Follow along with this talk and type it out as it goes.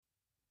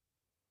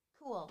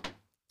Cool.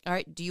 All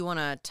right, do you want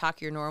to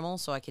talk your normal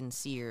so I can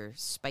see your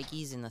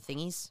spikies and the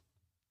thingies?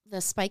 The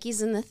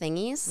spikies and the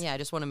thingies? Yeah, I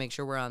just want to make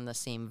sure we're on the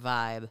same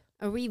vibe.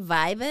 Are we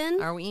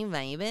vibing? Are we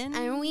vibing?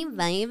 Are we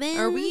vibing?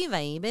 Are we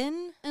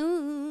vibing?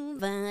 Ooh,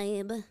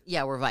 vibe.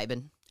 Yeah, we're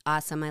vibing.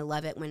 Awesome. I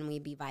love it when we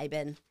be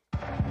vibing.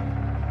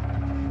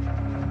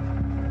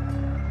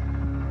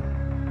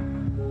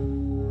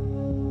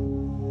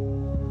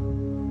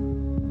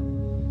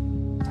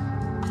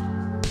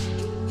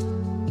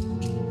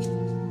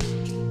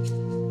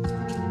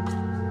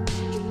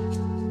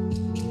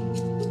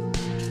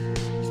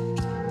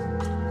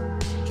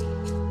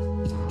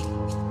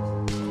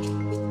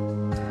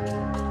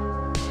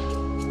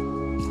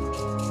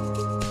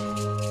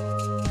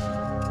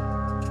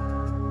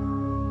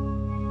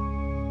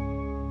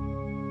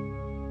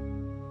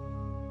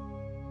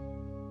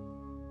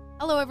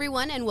 Hello,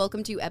 everyone, and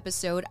welcome to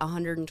episode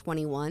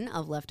 121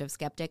 of Left of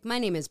Skeptic. My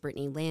name is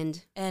Brittany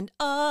Lind. And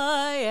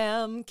I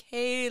am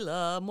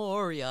Kayla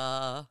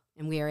Moria.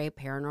 And we are a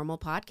paranormal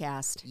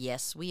podcast.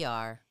 Yes, we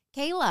are.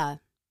 Kayla,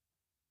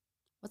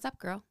 what's up,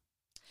 girl?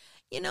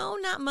 You know,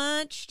 not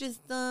much.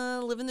 Just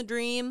living the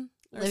dream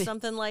or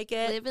something like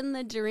it. Living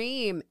the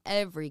dream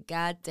every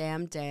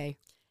goddamn day.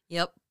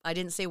 Yep. I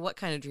didn't say what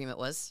kind of dream it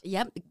was.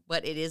 Yep.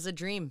 But it is a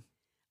dream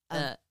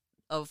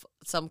of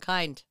some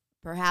kind.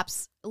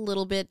 Perhaps a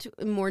little bit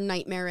more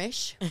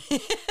nightmarish,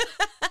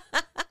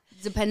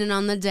 depending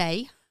on the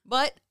day.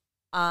 But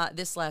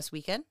this last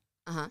weekend,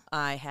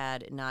 I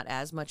had not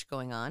as much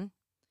going on.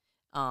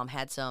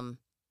 Had some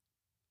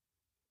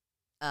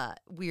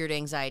weird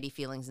anxiety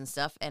feelings and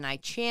stuff, and I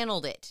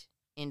channeled it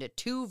into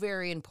two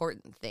very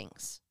important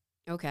things.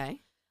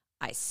 Okay.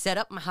 I set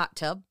up my hot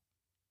tub.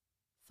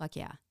 Fuck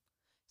yeah.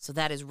 So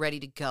that is ready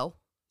to go.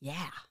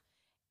 Yeah.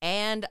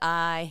 And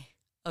I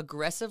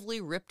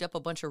aggressively ripped up a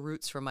bunch of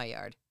roots from my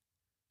yard.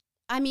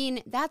 I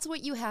mean, that's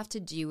what you have to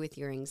do with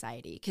your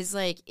anxiety, because,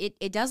 like,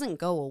 it doesn't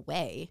go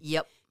away.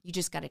 Yep. You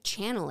just got to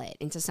channel it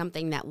into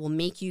something that will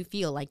make you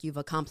feel like you've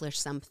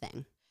accomplished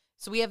something.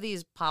 So we have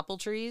these popple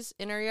trees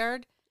in our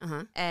yard,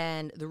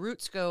 and the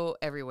roots go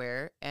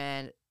everywhere,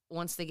 and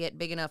once they get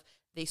big enough,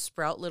 they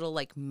sprout little,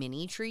 like,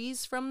 mini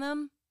trees from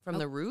them, from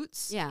the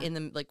roots, in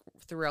the, like,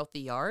 throughout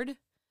the yard.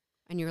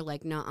 And you're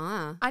like,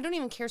 nuh-uh. I don't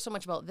even care so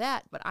much about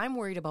that, but I'm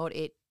worried about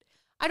it.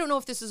 I don't know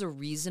if this is a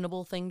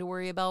reasonable thing to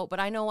worry about, but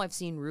I know I've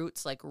seen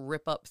roots, like,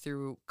 rip up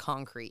through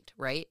concrete,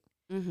 right?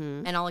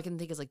 Mm-hmm. And all I can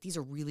think is, like, these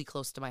are really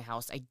close to my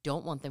house. I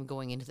don't want them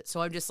going into it. So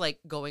I'm just,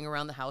 like, going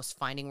around the house,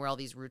 finding where all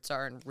these roots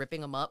are and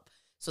ripping them up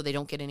so they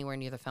don't get anywhere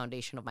near the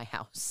foundation of my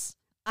house.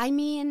 I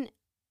mean,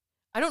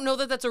 I don't know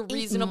that that's a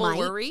reasonable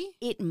worry.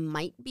 It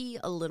might be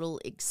a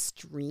little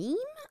extreme,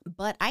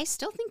 but I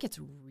still think it's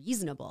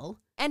reasonable.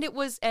 And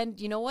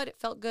you know what? It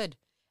felt good.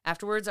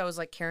 Afterwards, I was,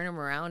 like, carrying them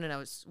around, and I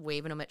was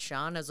waving them at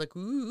Sean. I was like,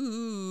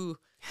 ooh,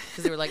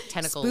 because they were, like,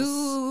 tentacles.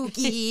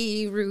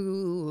 Spooky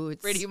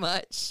roots. Pretty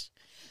much.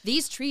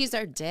 These trees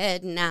are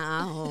dead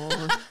now.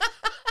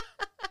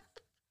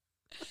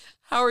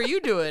 How are you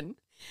doing?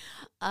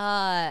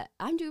 I'm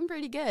doing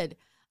pretty good.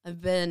 I've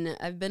been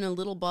a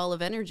little ball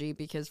of energy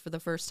because for the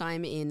first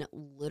time in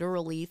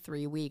literally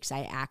 3 weeks,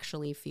 I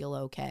actually feel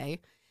okay.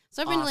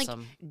 So I've been like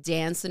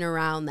dancing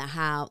around the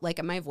house.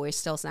 Like, my voice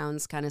still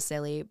sounds kind of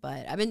silly,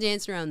 but I've been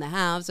dancing around the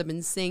house. I've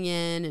been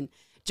singing and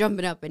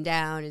jumping up and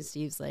down. And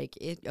Steve's like,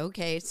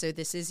 okay, so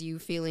this is you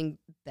feeling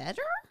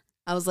better?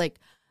 I was like,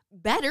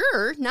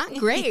 better, not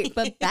great,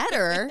 but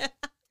better.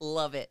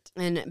 Love it.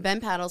 And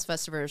Ben Paddle's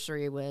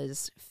Festiversary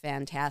was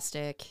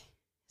fantastic.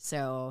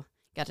 So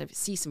got to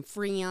see some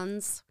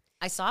friends.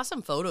 I saw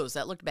some photos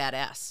that looked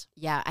badass.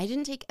 Yeah, I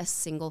didn't take a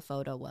single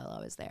photo while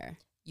I was there.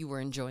 You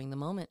were enjoying the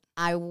moment.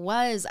 I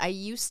was.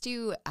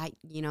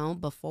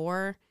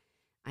 Before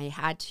I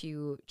had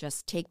to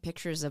just take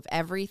pictures of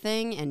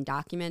everything and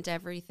document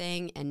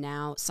everything. And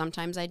now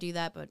sometimes I do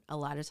that, but a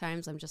lot of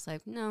times I'm just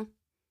like, no,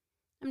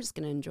 I'm just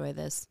going to enjoy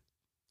this.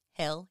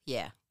 Hell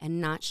yeah.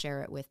 And not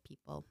share it with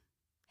people.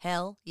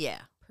 Hell yeah.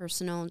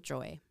 Personal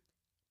joy.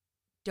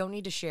 Don't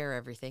need to share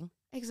everything.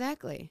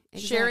 Exactly.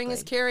 Sharing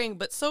is caring,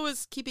 but so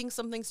is keeping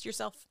some things to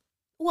yourself.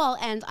 Well,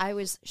 and I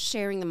was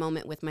sharing the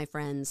moment with my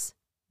friends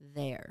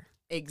there.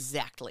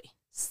 Exactly.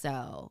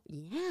 So,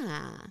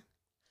 yeah.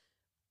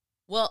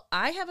 Well,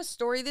 I have a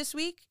story this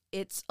week.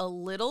 It's a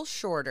little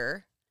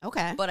shorter.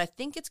 Okay. But I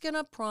think it's going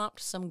to prompt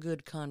some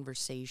good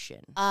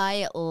conversation.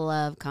 I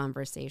love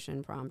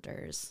conversation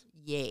prompters.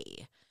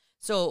 Yay.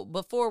 So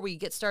before we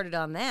get started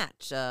on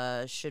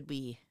that, should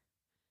we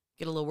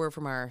get a little word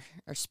from our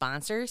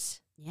sponsors?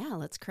 Yeah,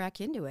 let's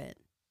crack into it.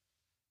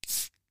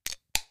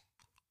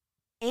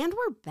 And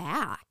we're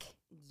back.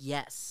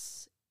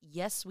 Yes.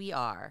 Yes, we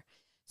are.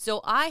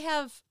 So I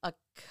have a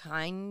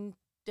kind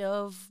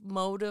of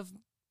mode of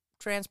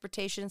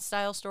transportation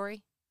style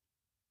story.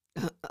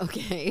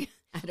 Okay.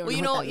 I don't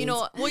know. You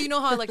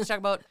know how I like to talk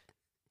about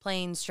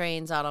planes,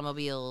 trains,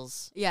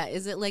 automobiles. Yeah,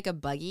 is it like a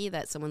buggy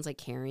that someone's like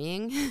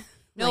carrying?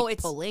 No, like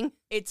it's pulling.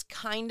 It's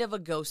kind of a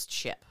ghost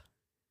ship.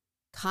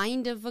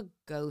 Kind of a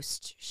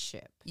ghost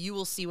ship. You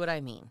will see what I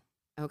mean.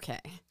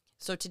 Okay.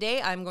 So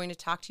today I'm going to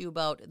talk to you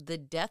about the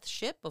Death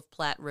Ship of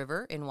Platte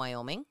River in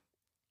Wyoming,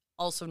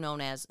 also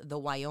known as the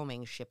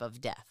Wyoming Ship of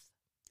Death.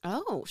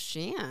 Oh,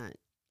 shit.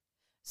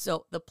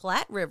 So the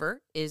Platte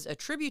River is a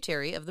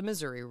tributary of the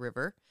Missouri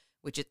River,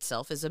 which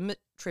itself is a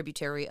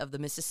tributary of the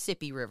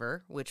Mississippi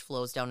River, which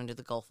flows down into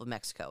the Gulf of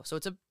Mexico. So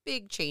it's a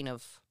big chain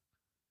of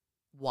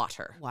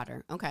water.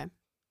 Okay.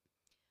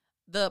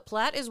 The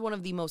Platte is one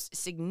of the most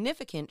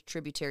significant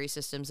tributary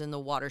systems in the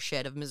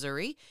watershed of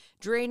Missouri,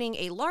 draining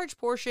a large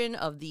portion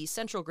of the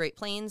central Great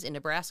Plains in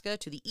Nebraska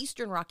to the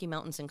eastern Rocky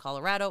Mountains in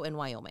Colorado and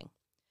Wyoming.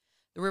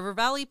 The river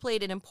valley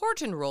played an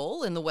important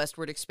role in the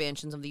westward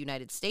expansions of the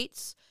United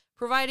States,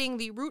 providing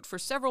the route for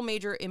several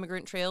major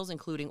immigrant trails,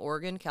 including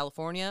Oregon,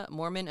 California,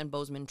 Mormon, and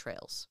Bozeman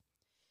trails.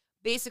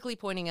 Basically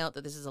pointing out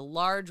that this is a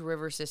large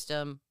river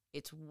system.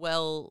 It's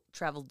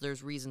well-traveled.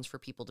 There's reasons for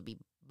people to be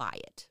by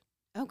it.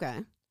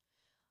 Okay.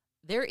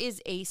 There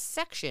is a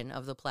section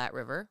of the Platte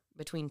River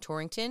between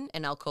Torrington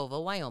and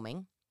Alcova,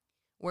 Wyoming,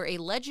 where a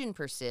legend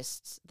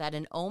persists that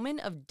an omen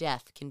of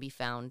death can be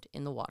found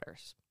in the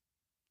waters.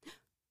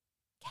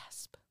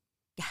 Gasp.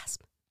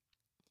 Gasp.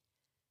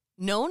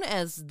 Known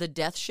as the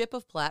Death Ship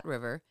of Platte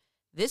River,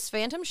 this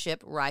phantom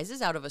ship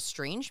rises out of a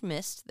strange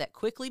mist that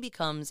quickly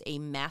becomes a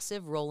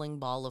massive rolling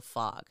ball of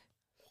fog.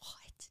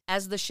 What?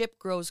 As the ship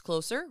grows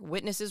closer,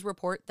 witnesses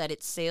report that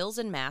its sails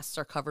and masts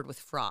are covered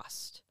with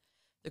frost.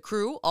 The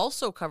crew,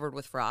 also covered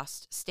with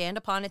frost, stand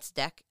upon its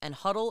deck and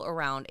huddle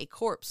around a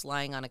corpse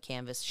lying on a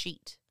canvas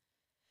sheet.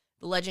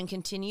 The legend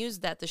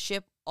continues that the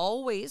ship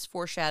always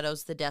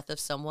foreshadows the death of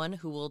someone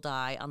who will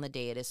die on the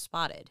day it is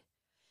spotted.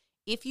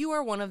 If you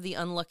are one of the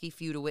unlucky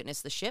few to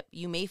witness the ship,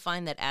 you may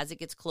find that as it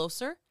gets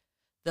closer,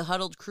 the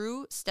huddled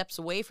crew steps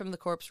away from the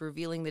corpse,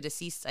 revealing the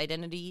deceased's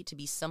identity to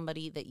be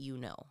somebody that you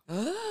know.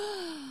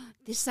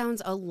 This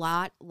sounds a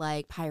lot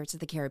like Pirates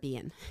of the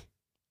Caribbean.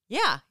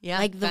 Yeah.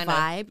 Like the kinda.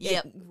 vibe.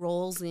 Yep. It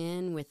rolls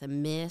in with a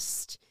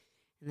mist,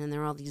 and then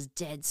there are all these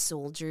dead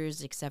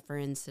soldiers, except for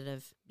instead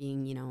of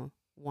being,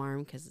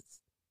 warm because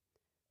it's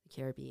the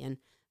Caribbean,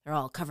 they're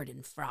all covered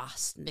in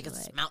frost. Because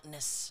it's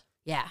mountainous.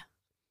 Yeah.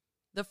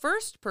 The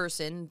first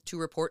person to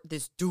report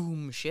this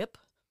doom ship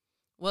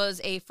was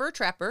a fur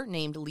trapper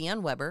named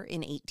Leon Weber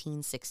in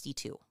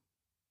 1862.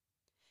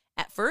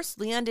 At first,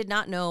 Leon did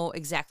not know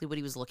exactly what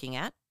he was looking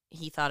at.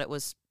 He thought it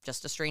was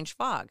just a strange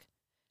fog.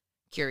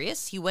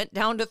 Curious, he went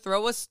down to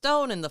throw a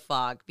stone in the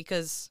fog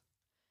because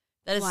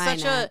that is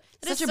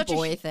such a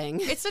boy thing.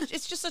 It's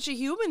just such a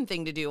human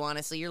thing to do,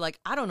 honestly. You're like,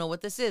 I don't know what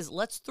this is.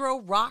 Let's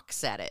throw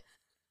rocks at it.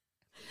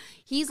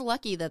 He's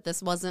lucky that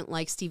this wasn't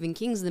like Stephen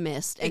King's The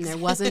Mist and there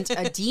wasn't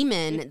a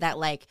demon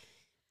that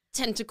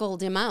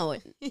tentacled him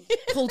out,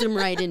 pulled him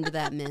right into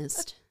that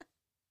mist.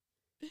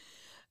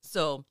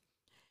 So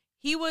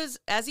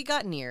as he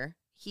got near,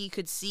 he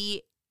could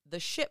see the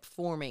ship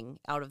forming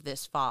out of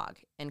this fog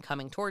and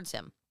coming towards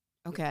him.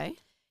 Okay.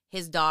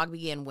 His dog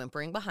began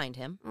whimpering behind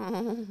him.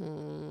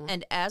 Mm-hmm.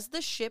 And as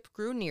the ship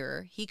grew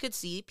nearer, he could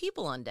see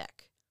people on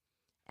deck.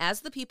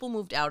 As the people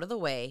moved out of the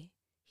way,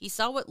 he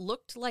saw what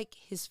looked like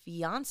his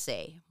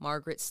fiancée,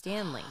 Margaret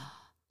Stanley.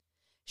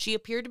 She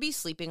appeared to be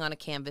sleeping on a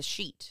canvas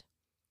sheet.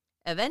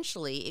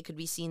 Eventually, it could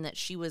be seen that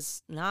she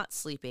was not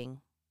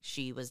sleeping.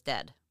 She was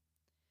dead.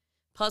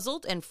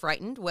 Puzzled and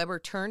frightened, Weber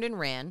turned and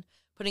ran,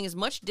 putting as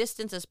much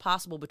distance as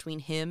possible between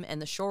him and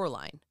the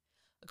shoreline.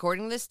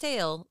 According to this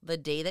tale, the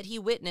day that he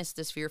witnessed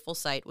this fearful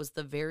sight was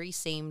the very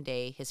same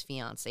day his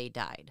fiancée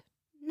died.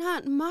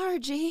 Not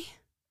Margie.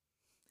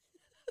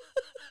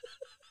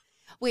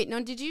 Wait,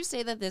 no, did you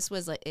say that this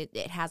was it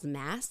has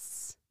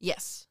masts?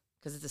 Yes,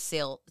 because it's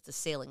a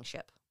sailing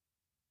ship.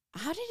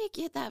 How did it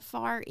get that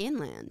far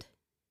inland?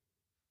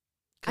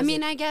 I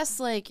mean, I guess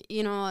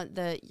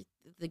the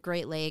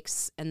Great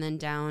Lakes and then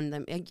down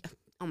the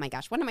oh my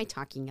gosh, what am I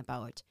talking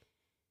about?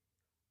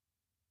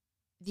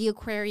 The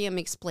aquarium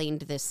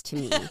explained this to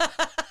me.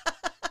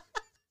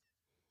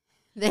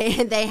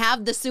 They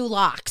have the Sioux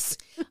locks.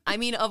 I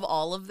mean, of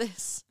all of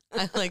this,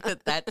 I like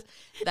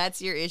that's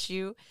your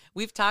issue.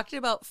 We've talked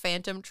about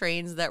phantom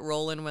trains that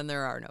roll in when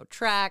there are no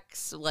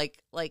tracks,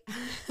 like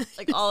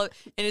all, and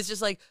it's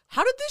just like,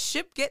 how did this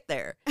ship get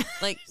there?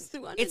 Like,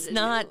 it's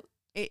not.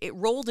 It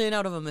rolled in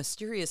out of a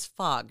mysterious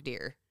fog,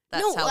 dear.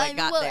 That's how it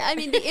got there. I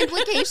mean, the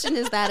implication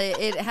is that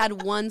it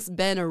had once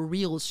been a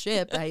real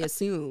ship, I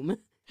assume.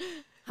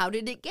 How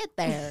did it get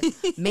there?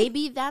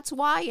 Maybe that's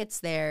why it's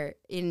there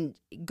in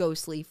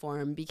ghostly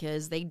form,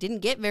 because they didn't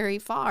get very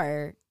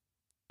far,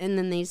 and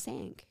then they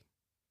sank.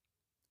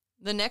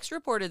 The next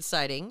reported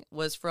sighting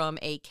was from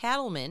a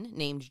cattleman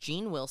named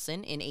Gene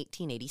Wilson in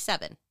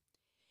 1887.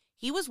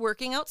 He was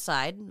working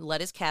outside,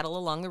 led his cattle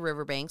along the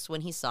riverbanks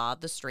when he saw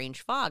the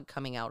strange fog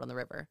coming out on the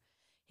river.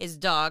 His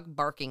dog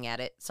barking at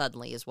it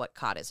suddenly is what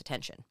caught his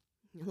attention.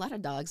 A lot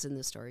of dogs in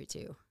this story,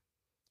 too.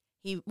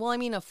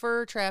 A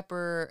fur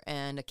trapper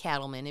and a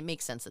cattleman, it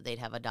makes sense that they'd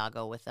have a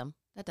doggo with them.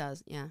 That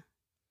does, yeah.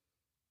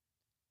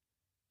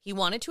 He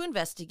wanted to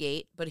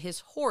investigate, but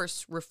his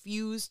horse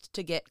refused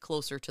to get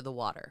closer to the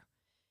water.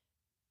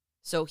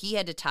 So he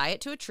had to tie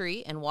it to a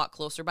tree and walk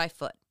closer by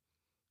foot.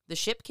 The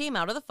ship came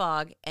out of the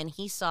fog, and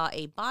he saw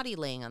a body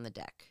laying on the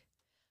deck.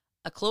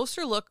 A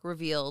closer look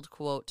revealed,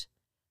 quote,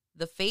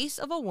 the face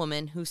of a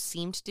woman who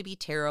seemed to be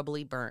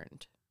terribly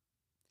burned.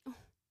 Oh.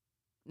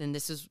 And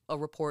this is a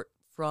report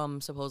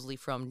supposedly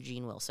from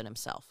Gene Wilson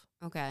himself.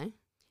 Okay.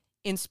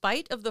 In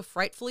spite of the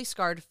frightfully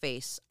scarred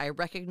face, I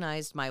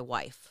recognized my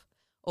wife.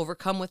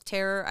 Overcome with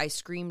terror, I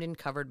screamed and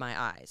covered my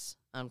eyes,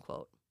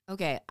 unquote.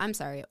 Okay, I'm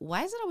sorry.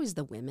 Why is it always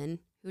the women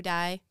who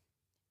die?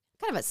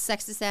 What kind of a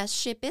sexist-ass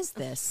ship is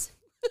this?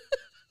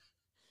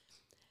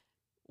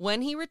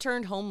 When he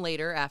returned home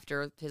later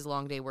after his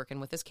long day working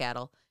with his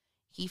cattle,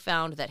 he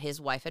found that his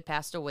wife had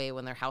passed away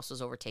when their house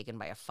was overtaken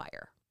by a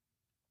fire.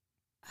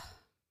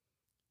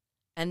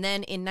 And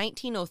then in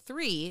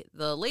 1903,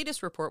 the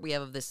latest report we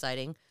have of this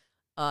sighting,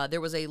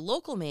 there was a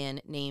local man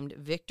named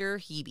Victor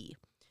Hebe,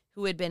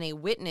 who had been a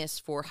witness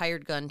for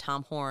hired gun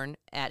Tom Horn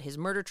at his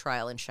murder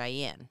trial in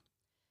Cheyenne.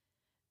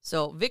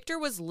 So Victor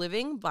was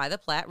living by the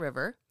Platte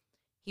River.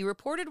 He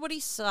reported what he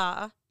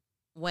saw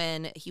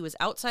when he was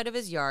outside of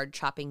his yard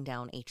chopping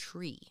down a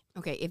tree.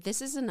 Okay, if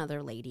this is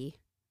another lady,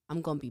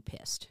 I'm going to be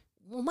pissed.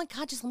 Oh my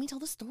God, just let me tell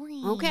the story.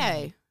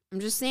 Okay, I'm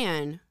just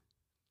saying.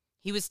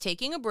 He was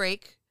taking a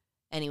break,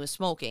 and he was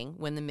smoking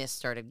when the mist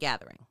started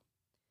gathering.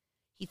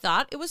 He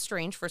thought it was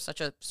strange for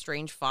such a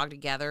strange fog to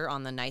gather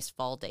on the nice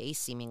fall day,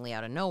 seemingly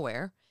out of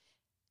nowhere.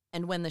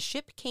 And when the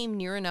ship came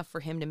near enough for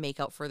him to make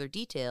out further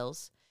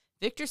details,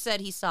 Victor said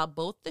he saw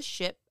both the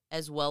ship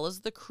as well as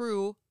the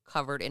crew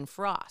covered in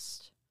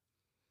frost.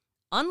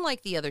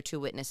 Unlike the other two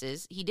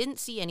witnesses, he didn't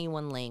see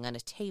anyone laying on a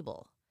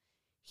table.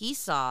 He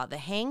saw the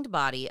hanged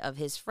body of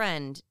his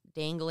friend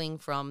dangling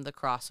from the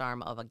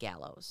crossarm of a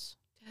gallows.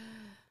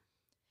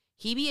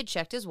 Hebe had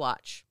checked his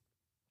watch,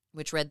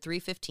 which read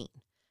 3:15,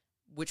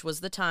 which was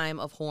the time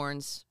of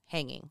Horn's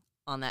hanging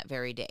on that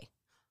very day.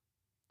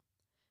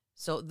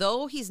 So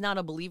though he's not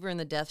a believer in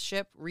the death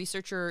ship,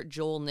 researcher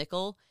Joel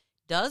Nickel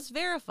does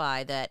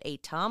verify that a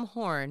Tom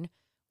Horn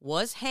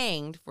was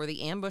hanged for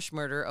the ambush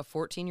murder of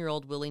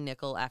 14-year-old Willie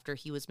Nickel after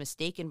he was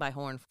mistaken by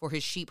Horn for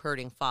his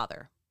sheep-herding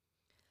father.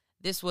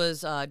 This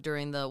was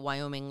during the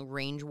Wyoming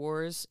Range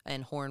Wars,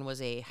 and Horn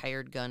was a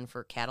hired gun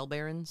for cattle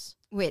barons.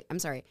 Wait, I'm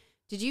sorry.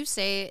 Did you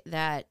say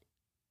that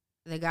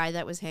the guy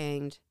that was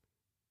hanged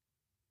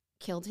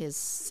killed his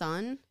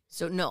son?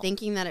 So no.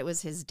 Thinking that it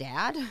was his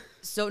dad?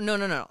 So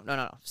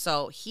no.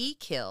 So he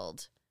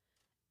killed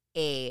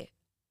a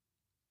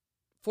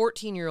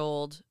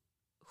 14-year-old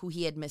who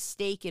he had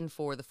mistaken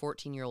for the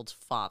 14-year-old's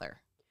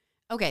father.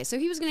 Okay, so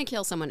he was going to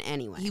kill someone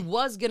anyway. He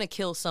was going to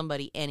kill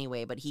somebody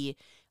anyway, but he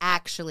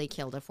actually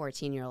killed a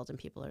 14-year-old, and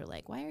people are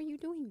like, why are you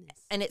doing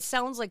this? And it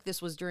sounds like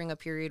this was during a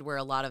period where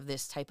a lot of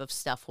this type of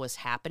stuff was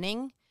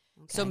happening.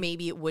 Okay. So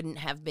maybe it wouldn't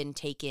have been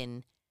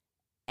taken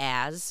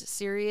as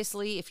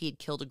seriously if he had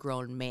killed a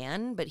grown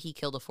man, but he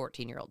killed a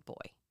 14-year-old boy.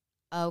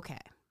 Okay.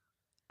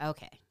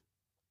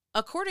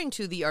 According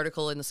to the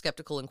article in the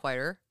Skeptical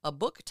Inquirer, a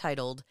book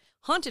titled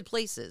Haunted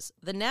Places,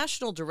 the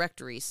National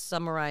Directory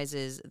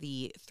summarizes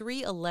the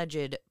 3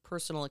 alleged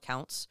personal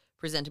accounts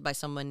presented by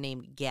someone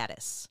named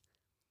Gaddis.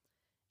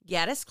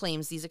 Gaddis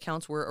claims these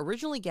accounts were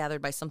originally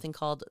gathered by something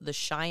called the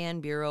Cheyenne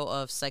Bureau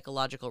of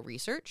Psychological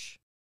Research.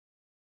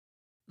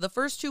 The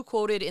first 2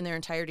 quoted in their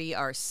entirety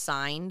are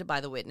signed by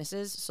the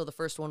witnesses. So the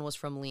first one was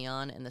from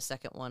Leon, and the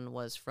second one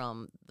was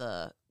from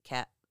the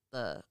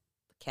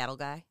cattle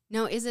guy.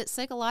 No, is it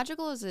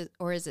psychological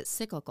or is it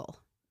cyclical?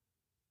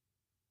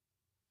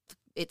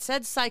 It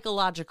said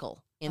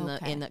psychological in the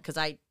because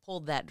I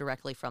pulled that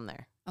directly from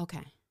there.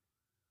 Okay.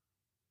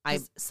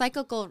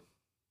 Psychical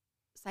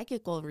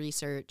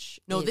research.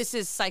 No, this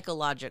is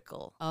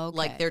psychological. Okay.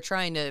 Like they're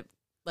trying to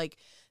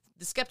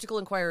the Skeptical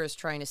Inquirer is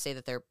trying to say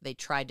that they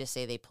tried to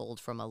say they pulled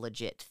from a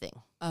legit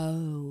thing.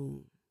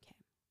 Oh. Okay.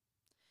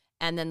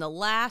 And then the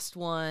last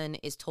one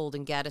is told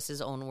in Gaddis's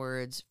own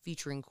words,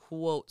 featuring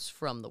quotes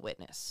from the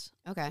witness.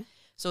 Okay.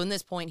 So in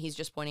this point, he's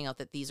just pointing out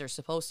that these are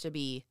supposed to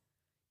be,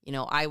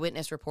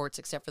 eyewitness reports,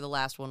 except for the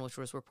last one, which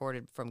was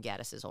reported from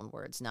Gaddis's own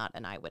words, not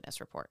an eyewitness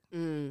report.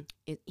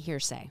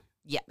 Hearsay.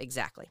 Yeah,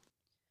 exactly.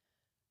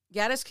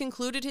 Gaddis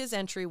concluded his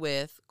entry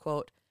with,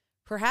 quote,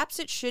 perhaps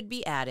it should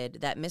be added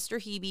that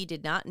Mr. Hebe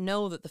did not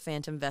know that the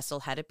phantom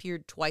vessel had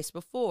appeared twice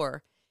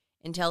before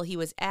until he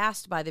was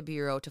asked by the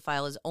Bureau to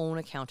file his own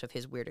account of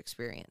his weird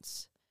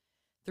experience.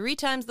 3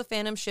 times the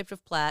phantom ship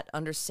of Platte,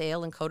 under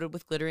sail and coated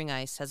with glittering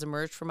ice, has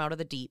emerged from out of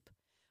the deep.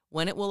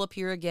 When it will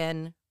appear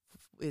again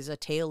is a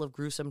tale of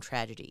gruesome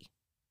tragedy,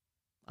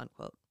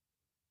 unquote.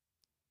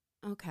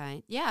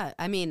 Okay. Yeah,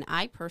 I mean,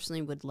 I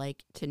personally would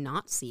like to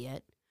not see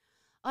it.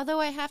 Although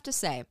I have to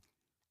say,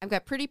 I've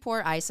got pretty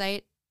poor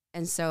eyesight,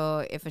 and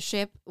so if a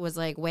ship was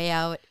way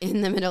out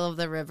in the middle of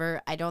the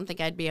river, I don't think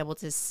I'd be able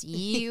to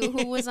see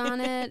who was on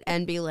it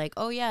and be like,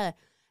 oh yeah,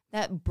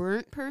 that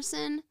burnt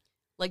person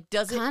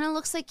does it kind of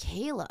looks like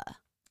Kayla.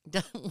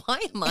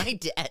 Why am I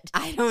dead?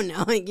 I don't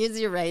know. It gives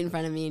you right in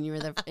front of me and you were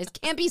there. It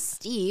can't be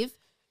Steve.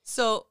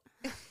 So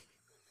I'm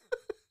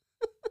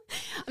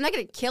not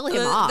going to kill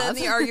him off. Then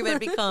the argument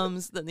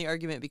becomes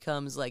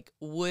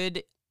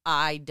would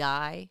I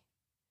die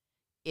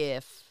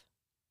if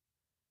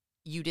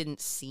you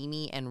didn't see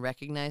me and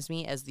recognize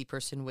me as the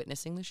person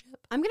witnessing the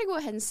ship? I'm going to go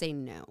ahead and say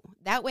no.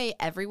 That way,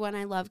 everyone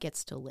I love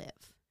gets to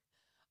live.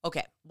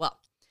 Okay, well,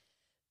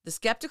 the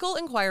Skeptical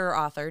Inquirer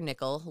author,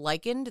 Nickel,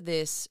 likened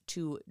this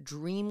to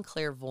dream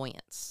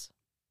clairvoyance.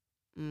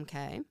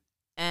 Okay.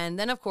 And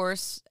then, of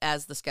course,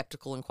 as the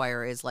Skeptical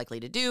Inquirer is likely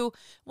to do,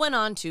 went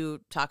on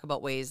to talk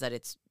about ways that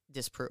it's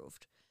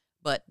disproved.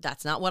 But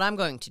that's not what I'm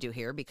going to do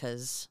here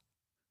because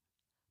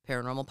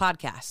paranormal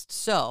podcast.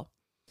 So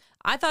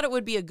I thought it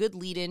would be a good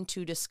lead-in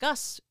to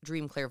discuss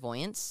dream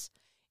clairvoyance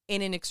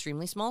in an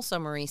extremely small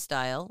summary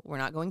style. We're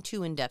not going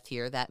too in-depth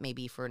here. That may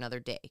be for another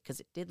day because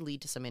it did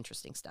lead to some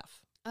interesting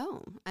stuff.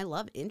 Oh, I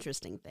love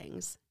interesting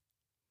things.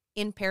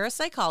 In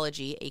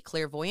parapsychology, a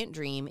clairvoyant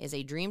dream is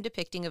a dream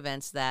depicting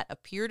events that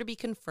appear to be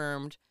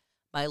confirmed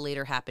by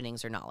later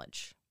happenings or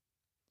knowledge.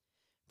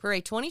 Per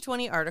a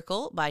 2020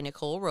 article by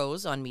Nicole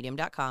Rose on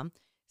Medium.com,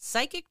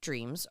 psychic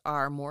dreams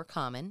are more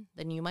common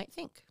than you might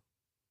think.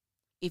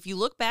 If you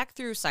look back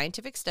through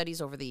scientific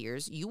studies over the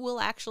years, you will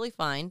actually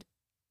find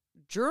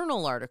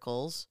journal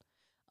articles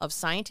of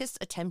scientists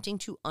attempting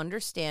to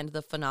understand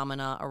the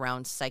phenomena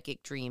around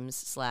psychic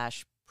dreams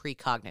 /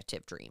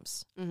 precognitive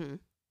dreams. Mm-hmm.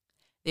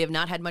 They have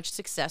not had much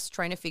success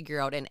trying to figure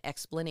out an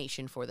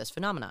explanation for this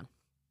phenomenon.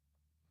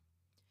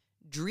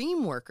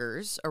 Dream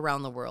workers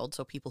around the world,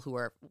 so people who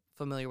are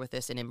familiar with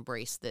this and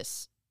embrace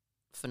this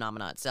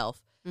phenomena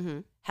itself,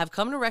 have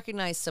come to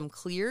recognize some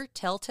clear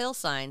telltale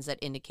signs that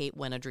indicate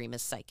when a dream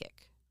is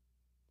psychic.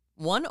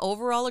 One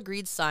overall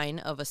agreed sign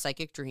of a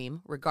psychic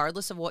dream,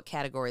 regardless of what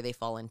category they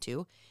fall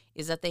into,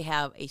 is that they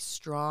have a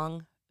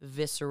strong,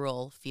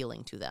 visceral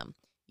feeling to them.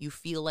 You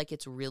feel like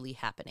it's really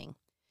happening.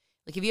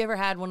 Like, have you ever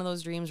had one of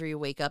those dreams where you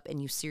wake up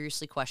and you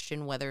seriously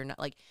question whether or not,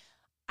 like,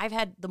 I've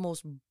had the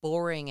most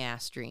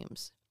boring-ass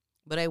dreams,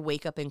 but I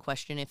wake up and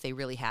question if they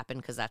really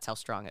happened because that's how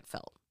strong it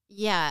felt.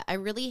 Yeah, I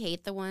really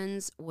hate the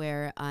ones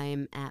where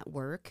I'm at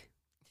work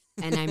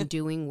and I'm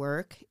doing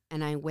work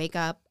and I wake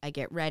up, I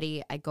get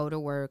ready, I go to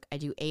work, I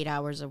do 8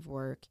 hours of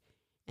work,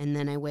 and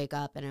then I wake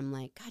up and I'm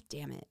like, God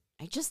damn it,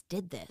 I just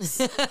did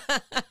this.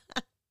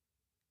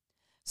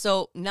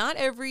 So not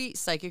every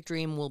psychic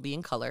dream will be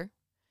in color,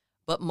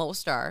 but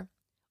most are.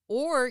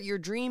 Or your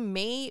dream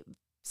may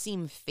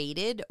seem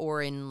faded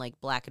or in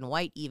like black and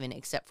white even,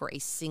 except for a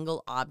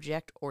single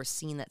object or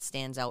scene that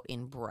stands out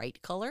in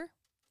bright color.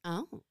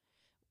 Oh.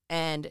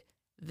 And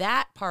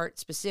that part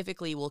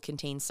specifically will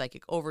contain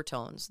psychic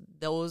overtones.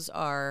 Those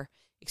are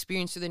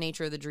experienced through the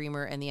nature of the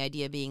dreamer, and the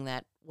idea being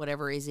that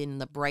whatever is in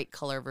the bright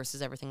color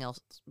versus everything else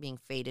being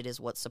faded is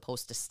what's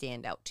supposed to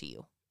stand out to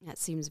you. That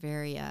seems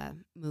very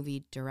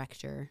movie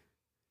director.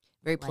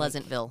 Very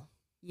Pleasantville.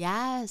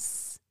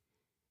 Yes.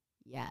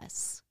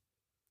 Yes.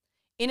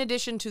 In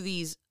addition to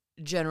these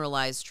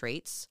generalized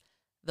traits,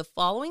 the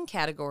following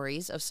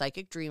categories of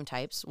psychic dream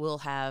types will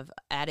have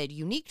added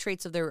unique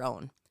traits of their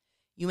own.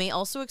 You may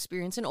also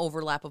experience an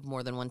overlap of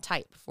more than one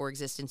type. For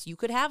existence, you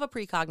could have a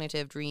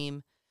precognitive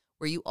dream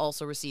where you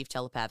also receive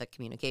telepathic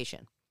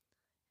communication.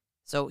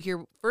 So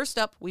here, first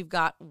up, we've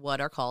got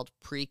what are called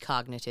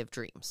precognitive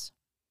dreams.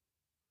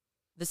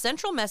 The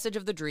central message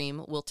of the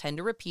dream will tend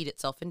to repeat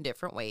itself in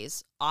different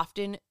ways,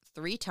 often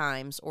 3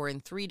 times or in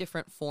 3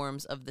 different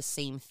forms of the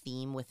same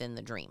theme within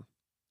the dream.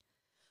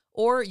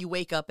 Or you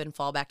wake up and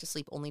fall back to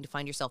sleep only to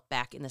find yourself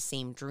back in the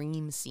same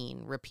dream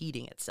scene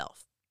repeating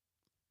itself.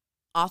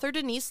 Author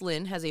Denise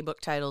Lynn has a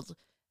book titled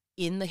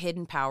In the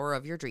Hidden Power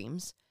of Your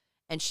Dreams,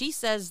 and she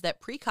says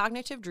that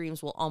precognitive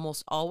dreams will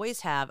almost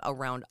always have a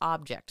round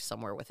object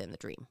somewhere within the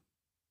dream.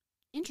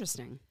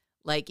 Interesting.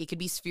 Like it could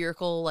be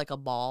spherical like a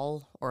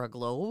ball or a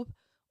globe,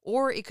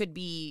 or it could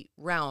be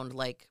round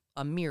like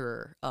a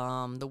mirror,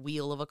 the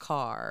wheel of a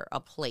car, a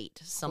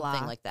plate,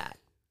 something like that.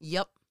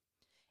 Yep.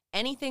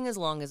 Anything as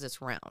long as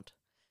it's round.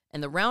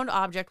 And the round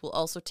object will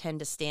also tend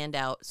to stand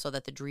out so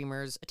that the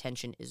dreamer's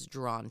attention is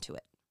drawn to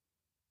it.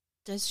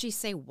 Does she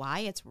say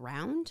why it's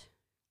round?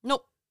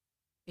 Nope.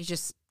 It's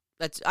just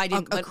but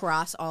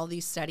across all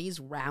these studies,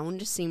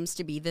 round seems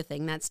to be the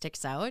thing that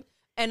sticks out.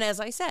 And as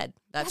I said,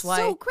 that's why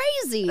so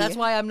crazy. That's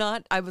why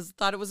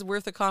thought it was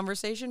worth a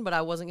conversation, but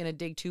I wasn't going to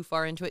dig too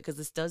far into it because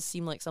this does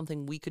seem like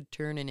something we could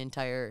turn an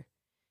entire,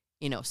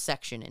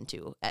 section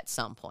into at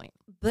some point.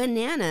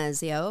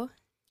 Bananas, yo.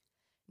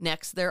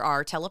 Next, there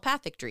are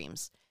telepathic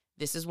dreams.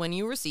 This is when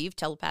you receive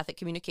telepathic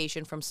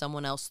communication from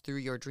someone else through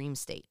your dream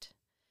state.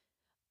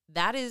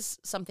 That is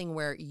something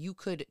where you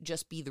could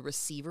just be the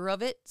receiver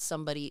of it.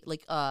 Somebody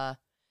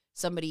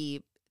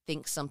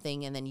thinks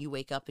something and then you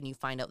wake up and you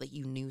find out that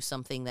you knew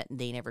something that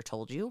they never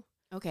told you.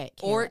 Okay.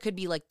 Or it could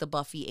be like the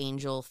Buffy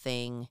Angel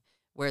thing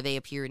where they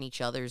appear in each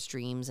other's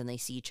dreams and they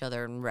see each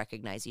other and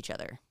recognize each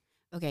other.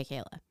 Okay,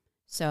 Kayla.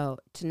 So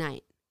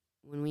tonight,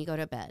 when we go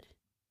to bed,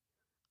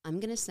 I'm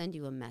going to send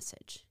you a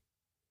message.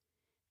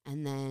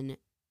 And then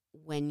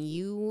when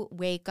you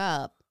wake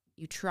up,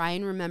 you try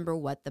and remember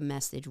what the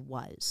message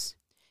was.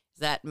 Is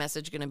that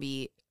message going to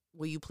be,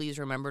 will you please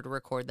remember to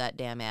record that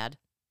damn ad?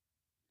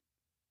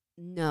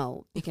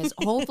 No, because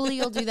hopefully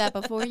you'll do that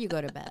before you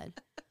go to bed.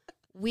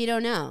 We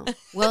don't know.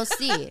 We'll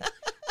see.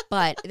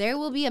 But there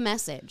will be a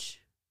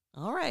message.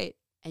 All right.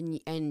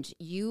 And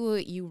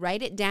you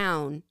write it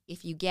down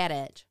if you get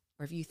it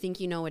or if you think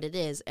you know what it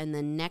is, and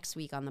then next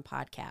week on the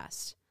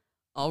podcast,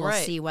 we'll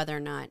see whether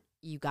or not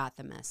you got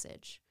the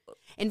message.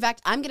 In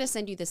fact, I'm going to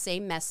send you the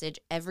same message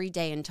every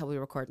day until we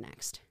record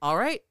next. All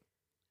right.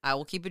 I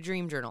will keep a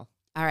dream journal.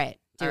 All right.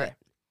 Do it.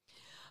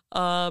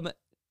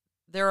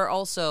 There are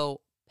also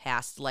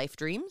past life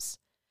dreams,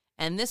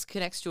 and this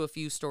connects to a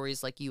few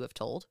stories like you have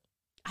told.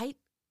 I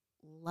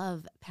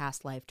love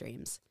past life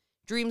dreams.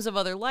 Dreams of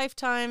other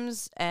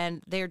lifetimes,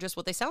 and they're just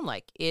what they sound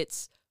like.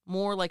 It's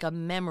more like a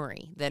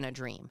memory than a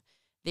dream.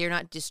 They're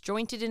not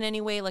disjointed in any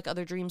way like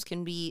other dreams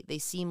can be. They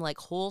seem like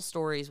whole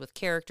stories with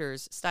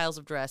characters, styles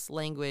of dress,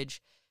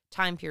 language,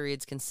 time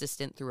periods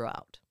consistent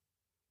throughout.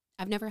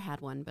 I've never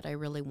had one, but I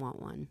really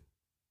want one.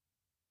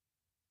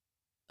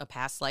 A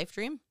past life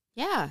dream?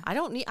 Yeah. I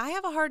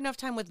have a hard enough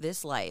time with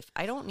this life.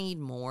 I don't need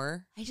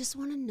more. I just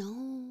want to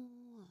know.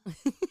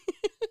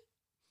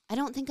 I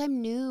don't think I'm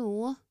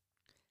new.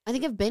 I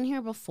think I've been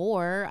here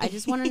before. I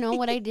just want to know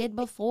what I did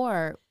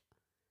before.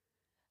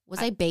 Was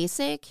I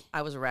basic?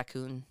 I was a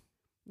raccoon.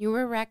 You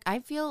were a I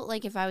feel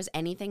like if I was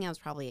anything, I was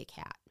probably a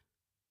cat.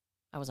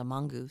 I was a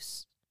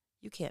mongoose.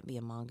 You can't be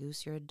a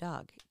mongoose. You're a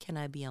dog. Can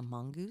I be a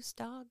mongoose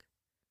dog?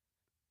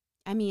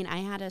 I mean, I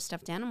had a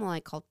stuffed animal I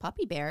called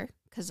Puppy Bear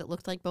because it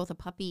looked like both a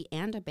puppy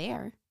and a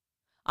bear.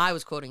 I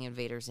was quoting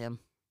Invader Zim.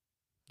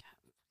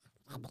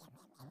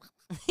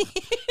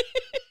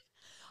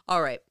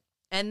 All right.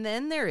 And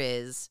then there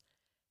is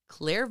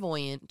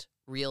clairvoyant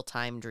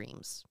real-time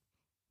dreams.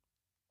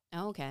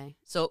 Okay.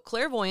 So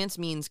clairvoyance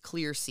means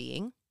clear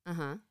seeing.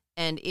 Uh-huh.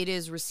 And it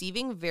is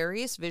receiving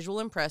various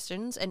visual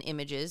impressions and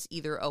images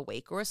either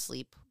awake or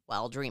asleep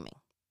while dreaming.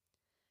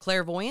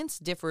 Clairvoyance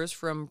differs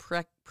from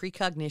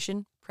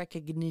precognition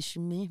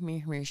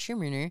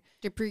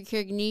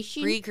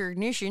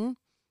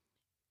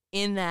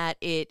in that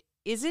it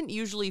isn't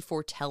usually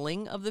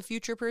foretelling of the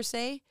future per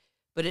se,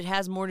 but it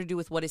has more to do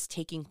with what is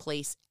taking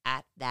place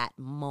at that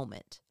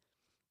moment.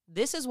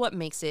 This is what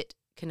makes it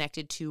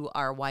connected to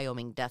our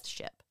Wyoming Death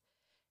Ship.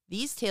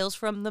 These tales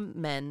from the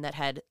men that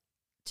had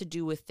to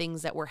do with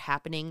things that were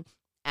happening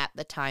at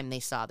the time they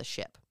saw the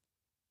ship.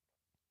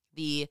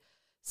 The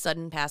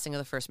sudden passing of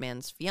the first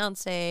man's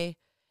fiance,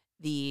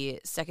 the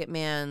second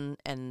man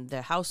and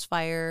the house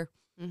fire,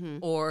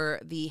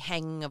 or the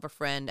hanging of a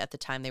friend at the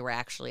time they were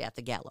actually at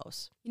the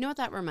gallows. You know what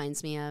that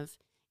reminds me of?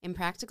 In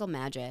Practical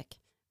Magic,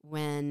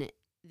 when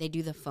they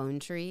do the phone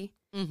tree,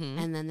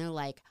 and then they're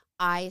like,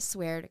 I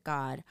swear to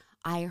God,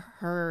 I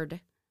heard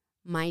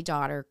my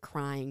daughter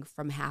crying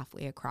from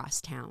halfway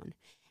across town.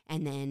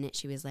 And then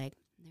she was like,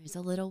 there's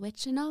a little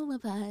witch in all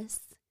of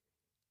us.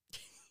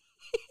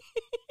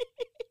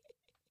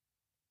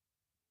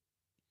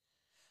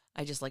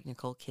 I just like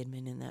Nicole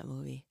Kidman in that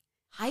movie.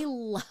 I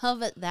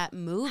love that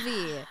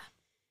movie.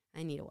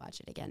 I need to watch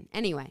it again.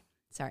 Anyway,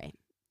 sorry.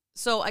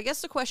 So I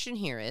guess the question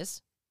here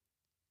is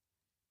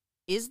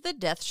the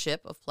death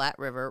ship of Platte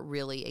River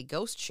really a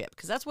ghost ship?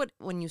 Because that's what,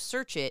 when you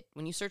search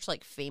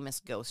like famous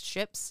ghost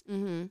ships,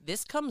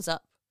 this comes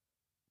up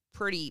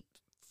pretty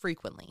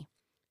frequently.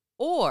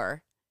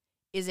 Or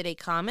is it a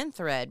common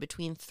thread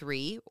between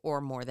three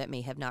or more that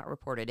may have not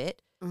reported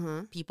it,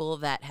 people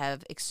that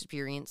have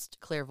experienced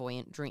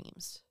clairvoyant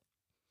dreams?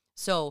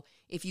 So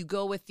if you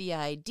go with the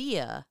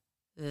idea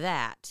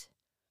that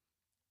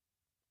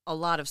a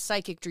lot of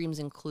psychic dreams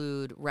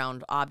include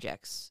round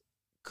objects,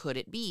 could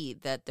it be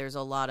that there's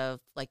a lot of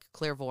like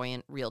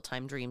clairvoyant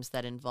real-time dreams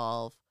that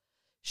involve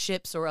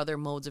ships or other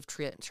modes of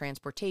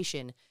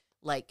transportation?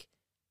 Like,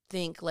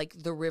 think like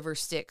the river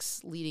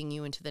Styx leading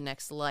you into the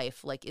next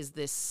life. Like, is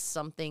this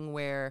something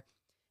where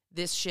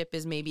this ship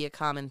is maybe a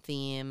common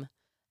theme,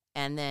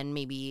 and then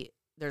maybe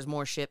there's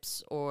more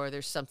ships or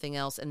there's something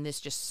else, and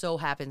this just so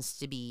happens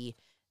to be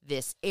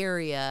this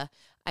area?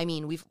 I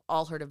mean, we've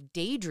all heard of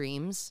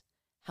daydreams.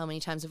 How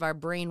many times have our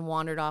brain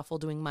wandered off while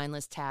doing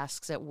mindless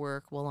tasks at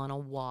work, while on a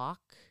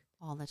walk?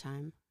 All the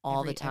time.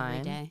 Every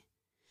day.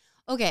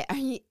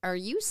 Okay, are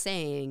you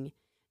saying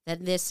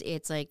that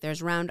it's like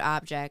there's round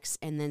objects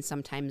and then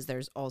sometimes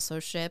there's also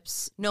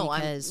ships? No,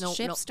 because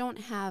ships don't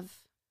have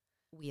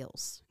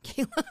wheels.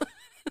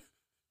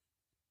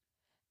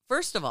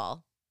 First of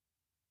all,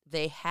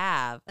 they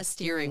have a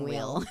steering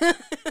wheel.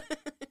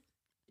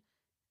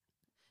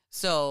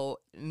 So,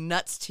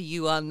 nuts to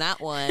you on that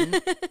one.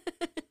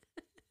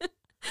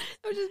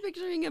 I was just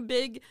picturing a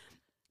big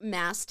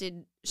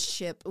masted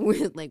ship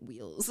with like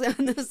wheels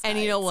on the sides. And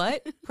you know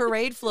what?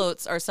 Parade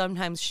floats are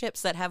sometimes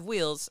ships that have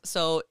wheels.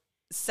 So,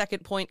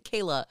 second point,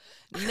 Kayla.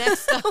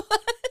 Next up,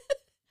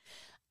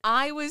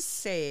 I was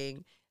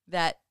saying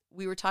that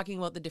we were talking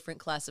about the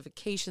different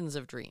classifications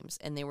of dreams,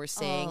 and they were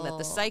saying that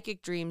the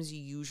psychic dreams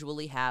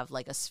usually have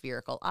like a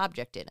spherical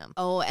object in them.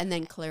 Oh, and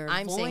then clairvoyant.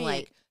 I'm saying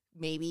like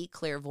maybe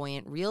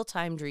clairvoyant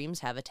real-time dreams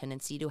have a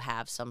tendency to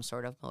have some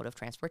sort of mode of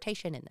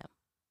transportation in them.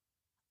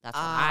 That's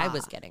what I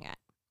was getting at.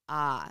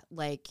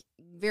 Like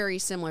very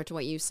similar to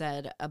what you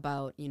said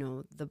about,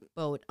 the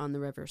boat on the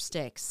river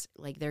Styx.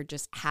 Like they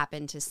just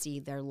happened to see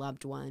their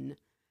loved one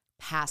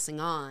passing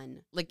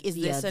on. Like, is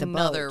this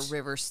another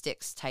River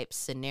Styx type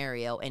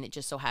scenario, and it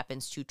just so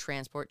happens to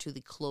transport to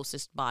the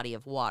closest body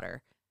of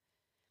water?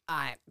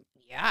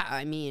 Yeah,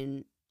 I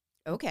mean,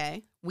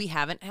 okay. We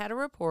haven't had a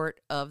report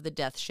of the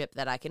death ship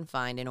that I can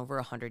find in over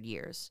 100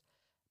 years.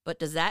 But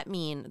does that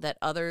mean that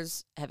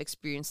others have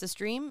experienced this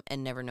dream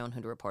and never known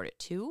who to report it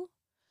to?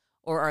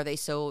 Or are they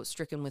so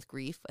stricken with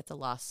grief at the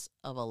loss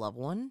of a loved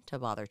one to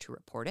bother to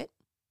report it?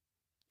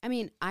 I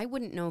mean, I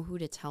wouldn't know who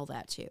to tell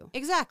that to.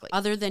 Exactly.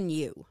 Other than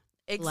you.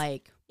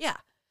 Yeah.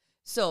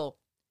 So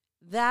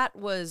that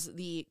was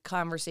the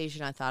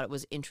conversation. I thought it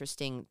was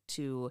interesting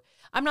to,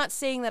 I'm not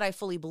saying that I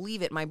fully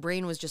believe it. My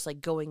brain was just like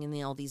going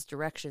in all these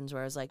directions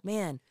where I was like,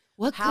 man,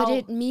 what could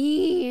it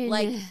mean?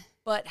 Like,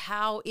 but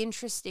how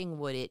interesting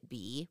would it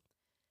be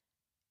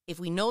if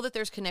we know that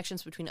there's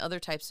connections between other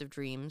types of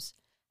dreams?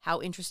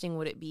 How interesting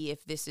would it be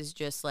if this is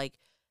just like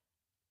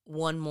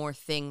one more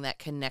thing that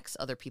connects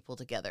other people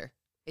together?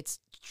 It's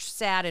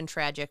sad and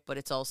tragic, but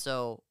it's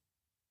also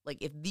like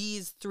if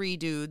these three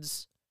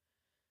dudes,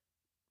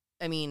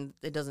 I mean,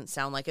 it doesn't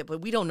sound like it,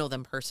 but we don't know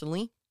them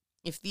personally.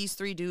 If these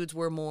three dudes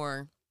were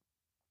more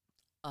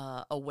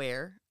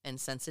aware and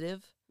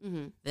sensitive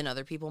than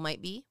other people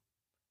might be,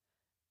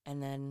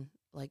 and then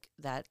like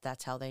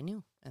that's how they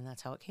knew, and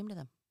that's how it came to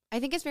them. I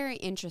think it's very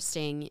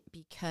interesting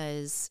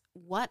because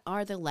what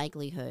are the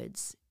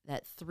likelihoods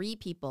that three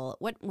people,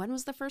 when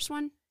was the first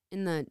one?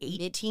 In the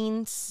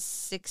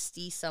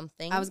 1860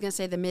 something. I was going to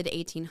say the mid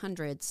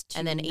 1800s.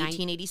 And then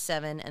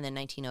 1887 and then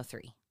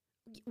 1903.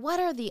 What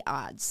are the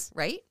odds?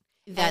 Right?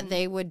 That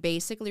they would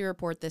basically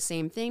report the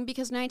same thing,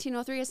 because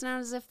 1903, it's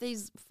not as if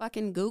they's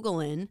fucking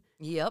Googling.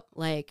 Yep.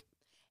 Like,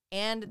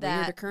 and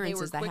that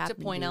occurrences they were quick to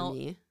point out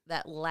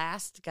that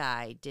last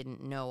guy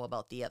didn't know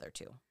about the other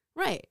two.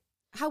 Right.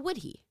 How would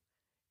he?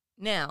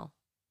 Now,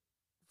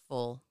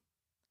 full,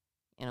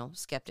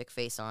 skeptic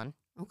face on.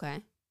 Okay.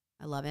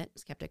 I love it.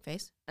 Skeptic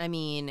face. I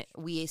mean,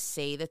 we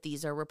say that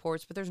these are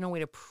reports, but there's no way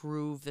to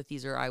prove that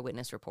these are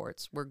eyewitness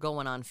reports. We're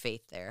going on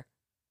faith there.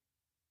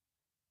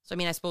 So, I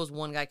mean, I suppose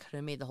one guy could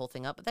have made the whole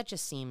thing up, but that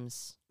just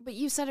seems... But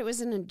you said it was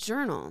in a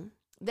journal.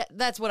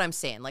 That's what I'm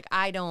saying. Like,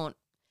 I don't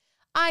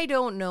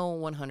know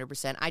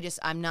 100%.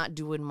 I'm not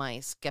doing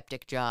my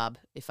skeptic job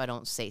if I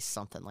don't say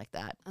something like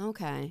that.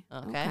 Okay.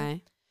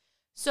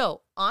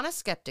 So, on a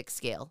skeptic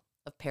scale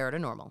of para to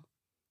normal,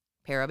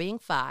 para being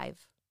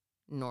 5,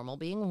 normal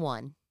being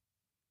 1,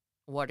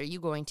 what are you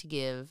going to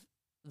give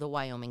the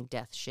Wyoming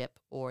Death Ship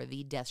or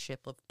the Death Ship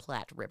of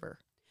Platte River?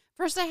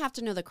 First, I have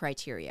to know the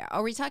criteria.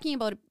 Are we talking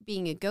about it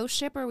being a ghost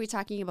ship, or are we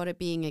talking about it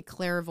being a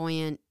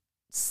clairvoyant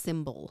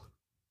symbol?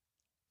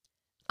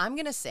 I'm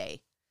going to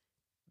say,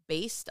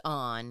 based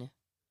on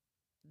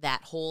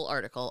that whole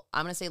article,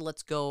 I'm going to say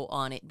let's go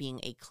on it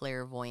being a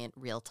clairvoyant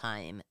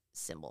real-time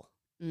symbol.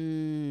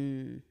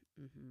 Two?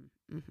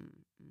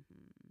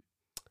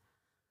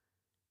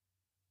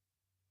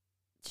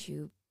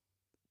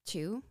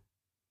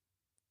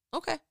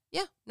 Okay.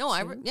 Yeah. No,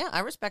 I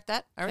respect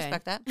that. I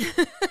respect that.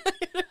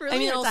 Really, I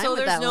mean, also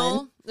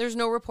there's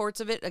no reports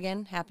of it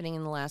again happening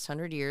in the last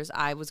 100 years.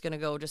 I was going to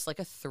go just like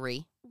a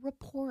 3.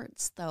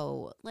 Reports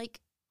though. Like,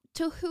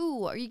 to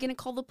who? Are you going to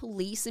call the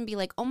police and be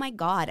like, "Oh my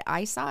God,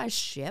 I saw a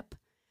ship.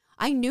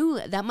 I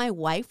knew that my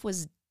wife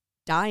was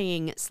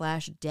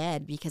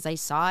dying/dead because I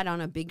saw it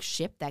on a big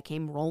ship that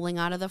came rolling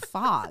out of the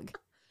fog."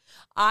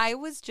 I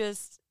was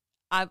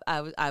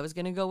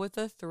going to go with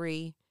a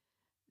 3.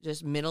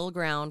 Just middle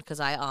ground, because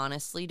I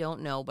honestly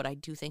don't know, but I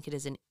do think it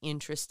is an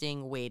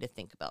interesting way to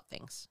think about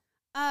things.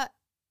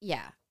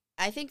 Yeah.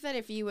 I think that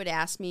if you would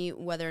ask me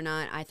whether or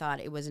not I thought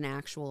it was an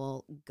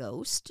actual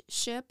ghost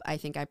ship, I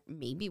think I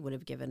maybe would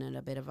have given it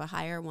a bit of a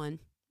higher one.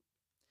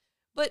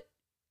 But,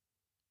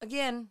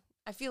 again,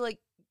 I feel like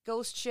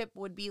ghost ship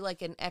would be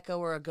like an echo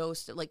or a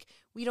ghost. Like,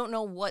 we don't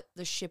know what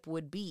the ship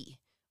would be.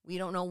 We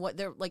don't know what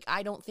they're, like,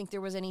 I don't think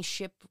there was any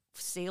ship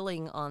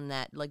sailing on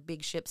that, like,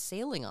 big ship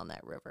sailing on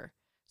that river.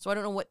 So I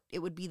don't know what it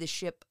would be, the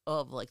ship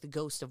of, like, the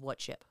ghost of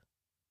what ship.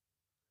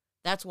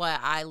 That's why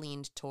I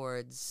leaned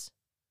towards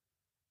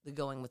the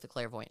going with the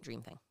clairvoyant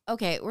dream thing.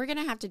 Okay, we're going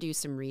to have to do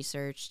some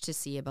research to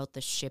see about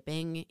the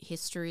shipping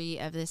history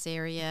of this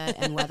area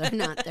and whether or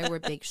not there were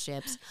big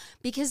ships.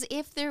 Because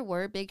if there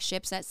were big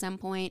ships at some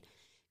point,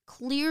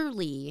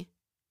 clearly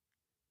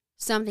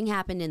something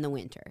happened in the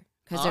winter.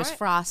 Because there's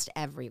frost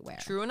everywhere.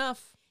 True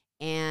enough.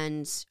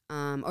 And,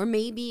 or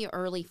maybe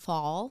early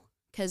fall.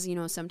 Because,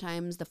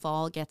 sometimes the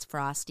fall gets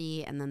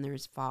frosty and then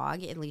there's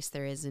fog. At least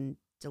there is in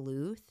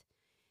Duluth.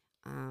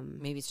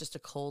 Maybe it's just a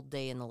cold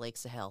day in the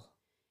lakes of hell.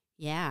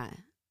 Yeah.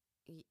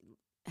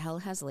 Hell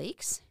has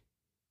lakes?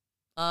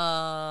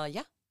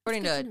 Yeah.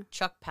 According to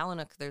Chuck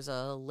Palahniuk, there's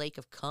a lake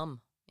of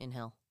cum in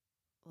hell.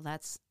 Well,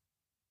 that's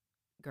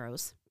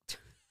gross.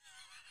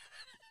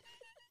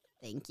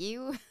 Thank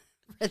you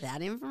for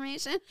that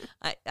information.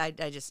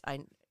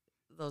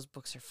 Those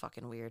books are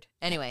fucking weird.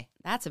 Anyway.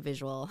 That's a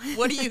visual.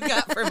 What do you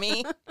got for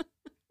me?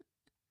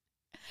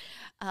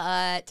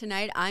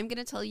 Tonight, I'm going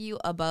to tell you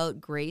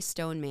about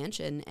Greystone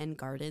Mansion and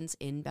Gardens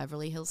in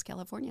Beverly Hills,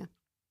 California.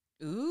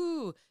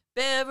 Ooh,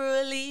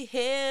 Beverly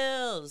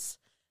Hills.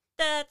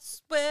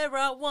 That's where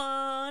I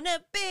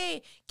wanna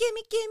be.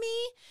 Gimme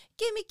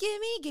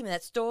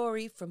that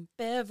story from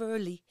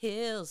Beverly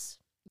Hills.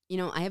 You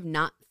know, I have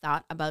not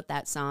thought about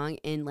that song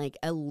in like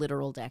a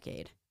literal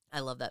decade. I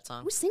love that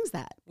song. Who sings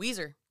that?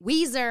 Weezer.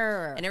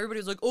 And everybody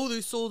was like, oh,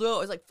 they sold out. I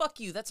was like, fuck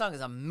you. That song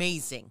is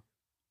amazing.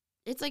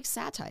 It's like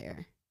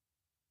satire.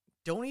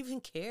 Don't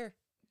even care.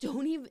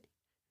 Don't even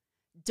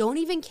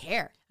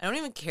care. I don't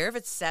even care if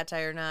it's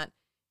satire or not.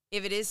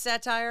 If it is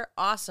satire,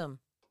 awesome.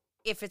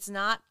 If it's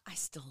not, I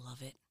still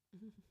love it.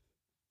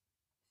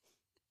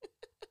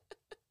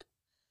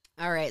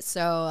 All right.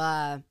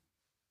 So,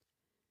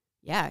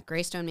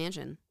 Greystone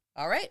Mansion.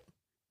 All right.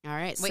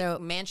 Wait, so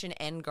Mansion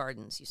and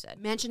Gardens, you said.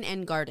 Mansion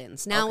and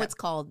Gardens. Now It's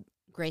called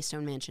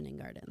Greystone Mansion and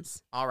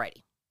Gardens. All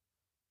righty.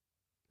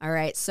 All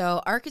right.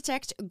 So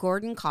architect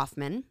Gordon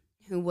Kaufman,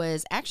 who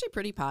was actually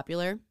pretty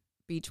popular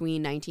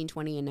between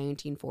 1920 and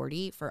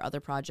 1940 for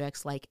other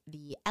projects like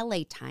the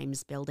LA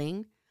Times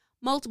building,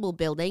 multiple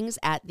buildings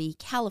at the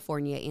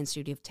California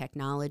Institute of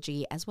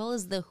Technology, as well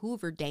as the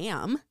Hoover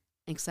Dam,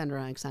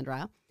 etc.,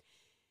 etc.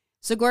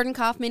 So Gordon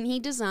Kaufman, he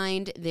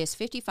designed this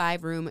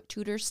 55-room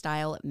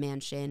Tudor-style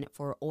mansion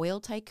for oil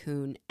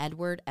tycoon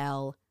Edward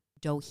L.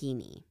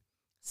 Doheny.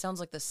 Sounds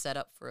like the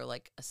setup for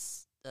like a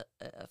 60s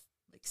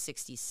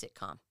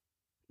sitcom.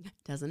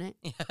 Doesn't it?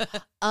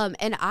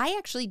 And I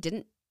actually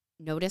didn't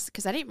notice,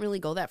 because I didn't really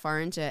go that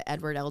far into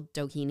Edward L.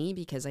 Doheny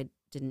because I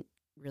didn't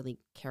really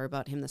care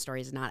about him. The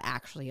story is not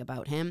actually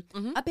about him.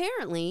 Mm-hmm.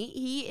 Apparently,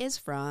 he is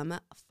from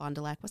Fond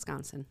du Lac,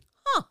 Wisconsin.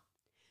 Huh.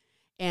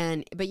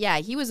 But yeah,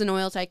 he was an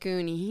oil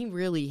tycoon. He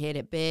really hit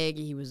it big.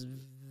 He was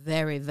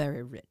very,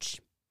 very rich.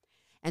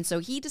 And so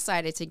he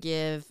decided to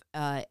give,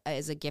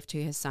 as a gift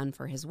to his son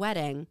for his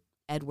wedding,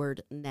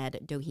 Edward Ned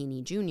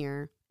Doheny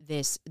Jr.,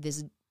 this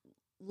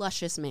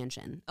luscious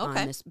mansion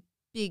on this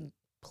big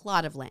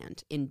plot of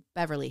land in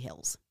Beverly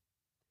Hills.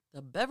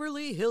 The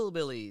Beverly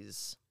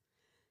Hillbillies.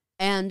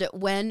 And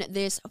when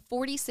this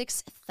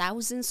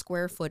 46,000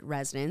 square foot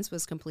residence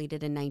was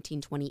completed in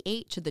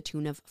 1928 to the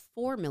tune of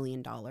 $4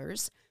 million,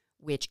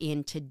 which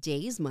in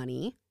today's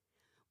money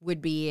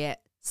would be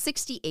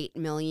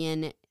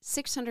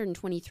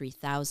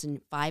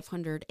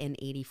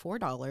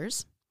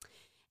 $68,623,584.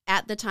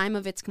 At the time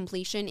of its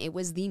completion, it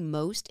was the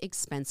most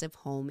expensive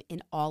home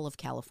in all of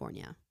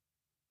California.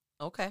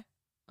 Okay.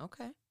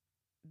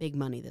 Big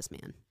money, this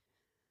man.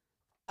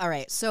 All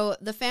right, so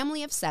the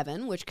family of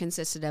 7, which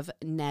consisted of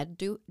Ned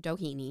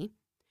Doheny,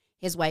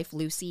 his wife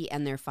Lucy,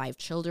 and their 5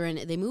 children,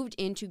 they moved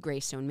into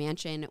Greystone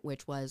Mansion,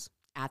 which was,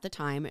 at the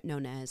time,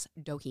 known as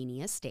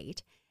Doheny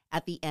Estate,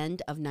 at the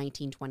end of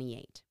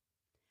 1928.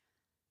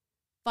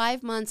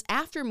 5 months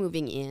after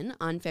moving in,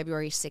 on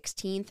February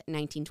 16th,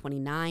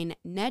 1929,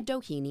 Ned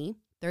Doheny,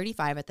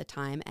 35 at the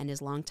time, and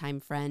his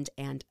longtime friend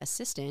and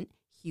assistant,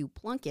 Hugh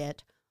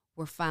Plunkett,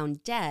 were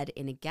found dead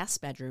in a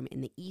guest bedroom in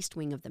the east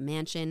wing of the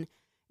mansion,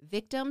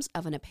 victims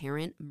of an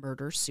apparent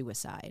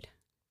murder-suicide.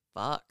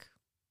 Fuck.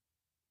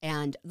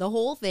 And the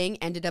whole thing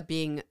ended up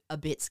being a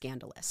bit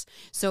scandalous.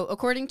 So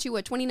according to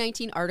a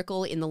 2019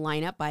 article in The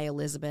Lineup by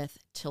Elizabeth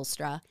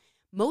Tilstra,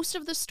 most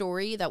of the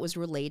story that was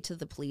relayed to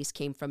the police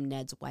came from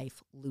Ned's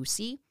wife,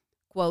 Lucy.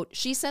 Quote,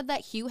 she said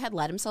that Hugh had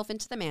let himself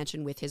into the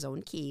mansion with his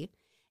own key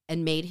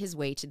and made his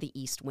way to the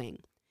east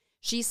wing.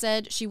 She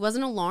said she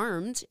wasn't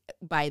alarmed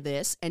by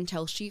this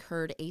until she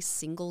heard a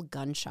single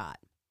gunshot.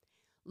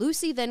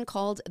 Lucy then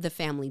called the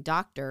family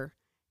doctor,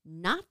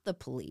 not the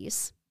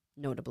police,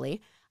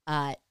 notably,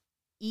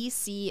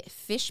 E.C.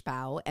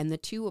 Fishbaugh, and the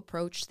two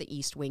approached the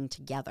east wing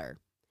together.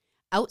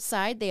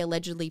 Outside, they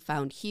allegedly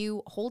found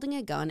Hugh holding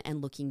a gun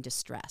and looking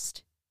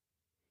distressed.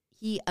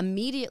 He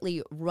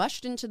immediately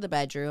rushed into the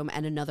bedroom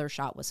and another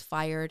shot was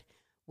fired.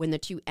 When the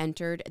two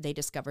entered, they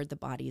discovered the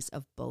bodies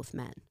of both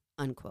men,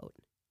 unquote.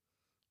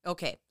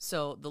 Okay,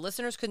 so the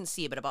listeners couldn't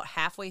see it, but about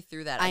halfway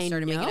through that, I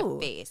started making a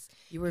face.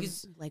 You were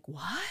like,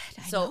 what?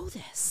 I know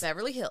this.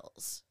 Beverly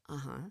Hills.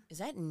 Uh-huh. Is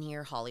that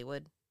near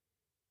Hollywood?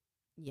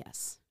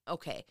 Yes.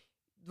 Okay.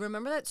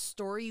 Remember that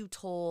story you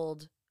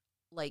told,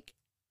 like,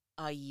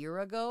 a year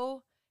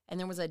ago? And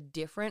there was a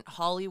different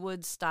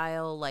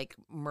Hollywood-style, like,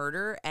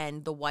 murder,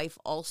 and the wife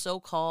also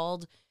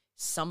called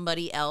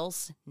somebody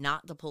else,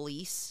 not the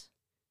police?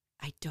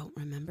 I don't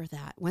remember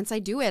that. Once I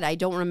do it, I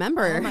don't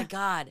remember. Oh, my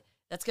God.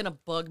 That's going to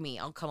bug me.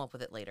 I'll come up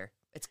with it later.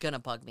 It's going to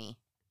bug me.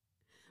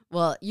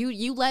 Well,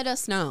 you let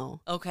us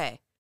know.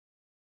 Okay.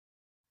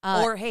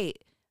 Or, hey,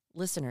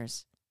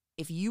 listeners,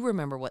 if you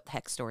remember what the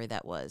heck story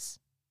that was,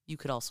 you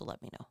could also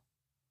let me know.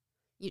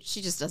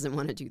 She just doesn't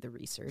want to do the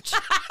research.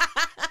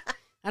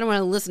 I don't want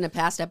to listen to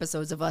past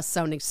episodes of us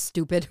sounding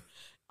stupid.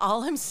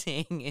 All I'm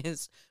saying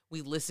is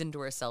we listen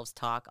to ourselves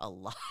talk a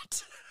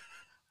lot.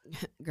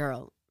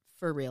 Girl,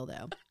 for real,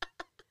 though.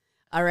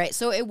 All right,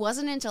 so it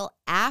wasn't until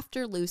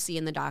after Lucy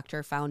and the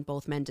doctor found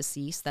both men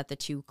deceased that the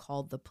two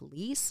called the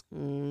police.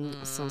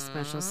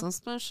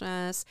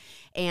 Suspicious.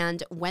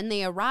 And when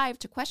they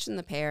arrived to question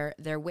the pair,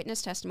 their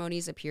witness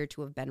testimonies appeared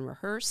to have been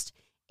rehearsed,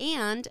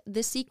 and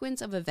the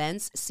sequence of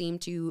events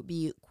seemed to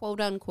be,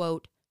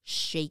 quote-unquote,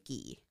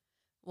 shaky.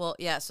 Well,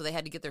 yeah, so they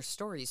had to get their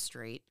stories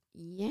straight.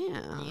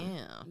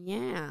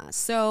 Yeah.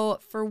 So,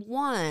 for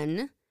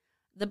one,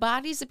 the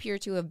bodies appear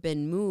to have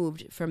been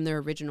moved from their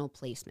original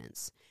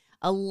placements.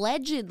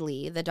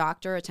 Allegedly, the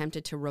doctor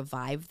attempted to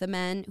revive the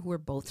men who were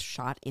both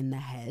shot in the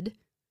head.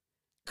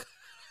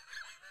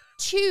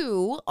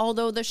 2,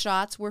 although the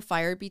shots were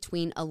fired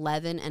between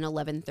 11 and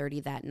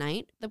 11:30 that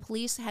night, the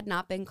police had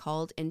not been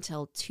called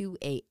until 2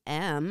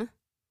 a.m.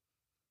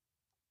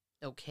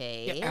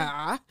 Okay.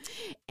 Yeah.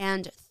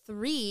 And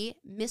 3,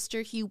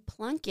 Mr. Hugh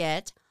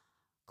Plunkett,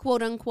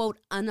 quote unquote,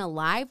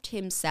 unalived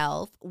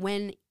himself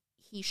when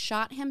he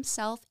shot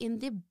himself in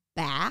the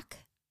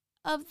back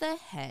of the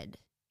head.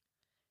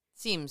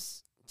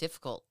 Seems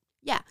difficult.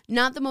 Yeah,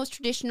 not the most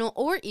traditional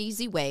or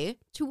easy way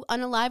to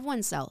unalive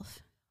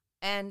oneself.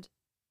 And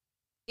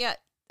yeah,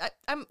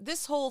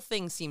 this whole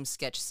thing seems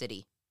Sketch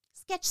City.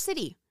 Sketch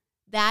City.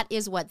 That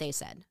is what they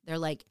said. They're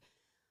like,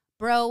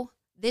 bro,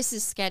 this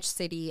is Sketch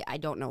City. I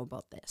don't know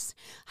about this.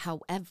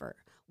 However,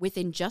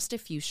 within just a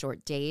few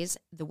short days,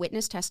 the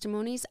witness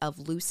testimonies of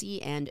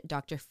Lucy and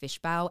Dr.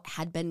 Fishbaugh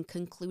had been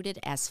concluded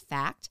as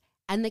fact,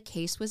 and the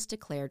case was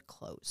declared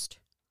closed.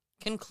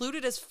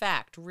 Concluded as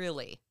fact,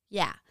 really?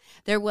 Yeah.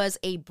 There was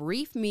a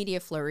brief media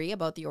flurry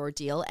about the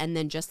ordeal, and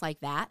then just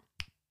like that,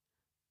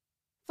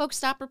 folks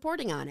stopped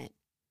reporting on it.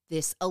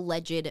 This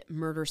alleged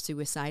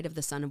murder-suicide of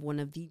the son of one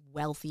of the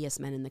wealthiest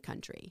men in the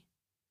country.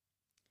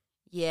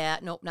 Yeah,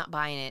 nope, not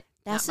buying it.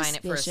 That's not buying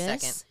suspicious. It for a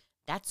second.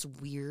 That's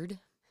weird.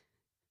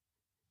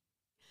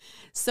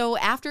 So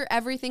after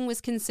everything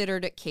was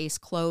considered case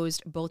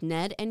closed, both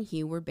Ned and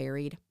Hugh were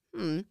buried.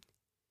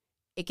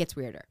 It gets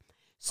weirder.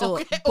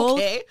 So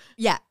okay.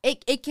 Yeah,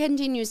 it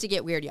continues to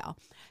get weird, y'all.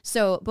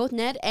 So both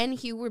Ned and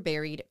Hugh were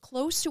buried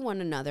close to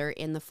one another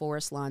in the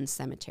Forest Lawn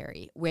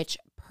Cemetery, which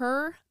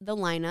per the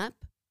lineup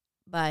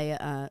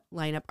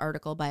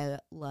article by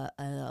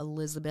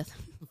Elizabeth,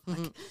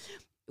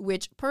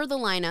 which per the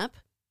lineup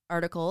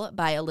article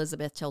by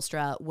Elizabeth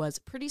Tilstra was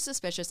pretty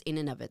suspicious in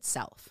and of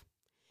itself.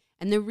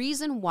 And the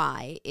reason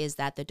why is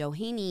that the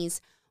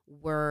Doheny's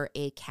were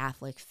a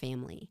Catholic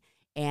family.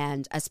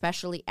 And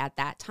especially at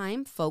that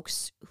time,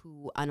 folks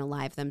who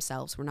unalive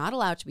themselves were not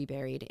allowed to be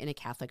buried in a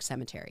Catholic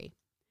cemetery.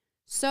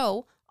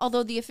 So,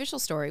 although the official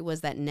story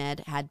was that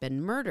Ned had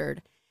been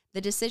murdered,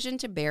 the decision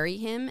to bury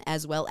him,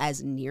 as well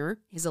as near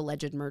his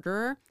alleged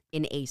murderer,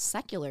 in a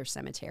secular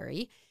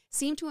cemetery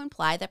seemed to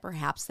imply that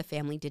perhaps the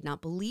family did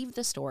not believe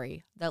the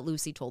story that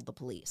Lucy told the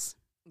police.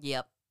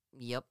 Yep.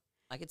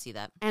 I could see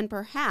that. And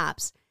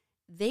perhaps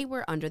they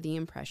were under the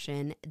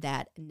impression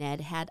that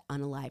Ned had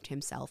unalived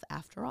himself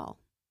after all.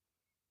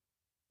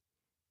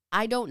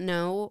 I don't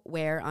know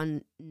where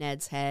on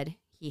Ned's head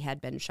he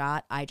had been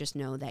shot. I just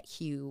know that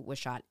Hugh was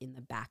shot in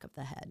the back of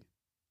the head.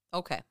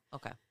 Okay.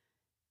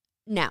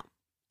 Now,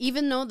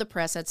 even though the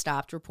press had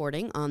stopped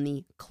reporting on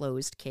the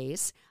closed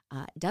case,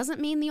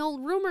 doesn't mean the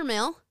old rumor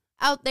mill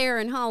out there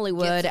in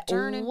Hollywood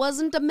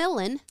wasn't a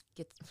millin'.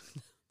 The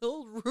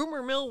old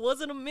rumor mill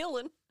wasn't a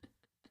millin'.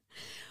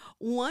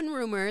 One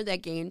rumor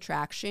that gained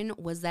traction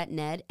was that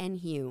Ned and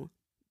Hugh,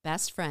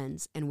 best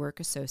friends and work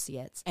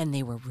associates, and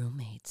they were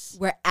roommates,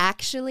 were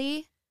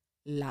actually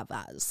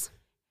lovers.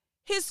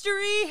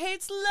 History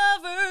hates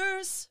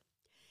lovers.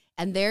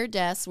 And their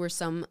deaths were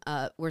some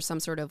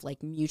sort of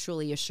like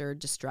mutually assured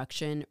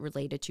destruction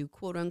related to,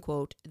 quote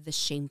unquote, the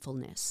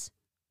shamefulness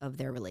of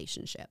their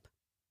relationship.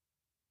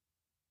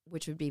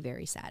 Which would be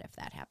very sad if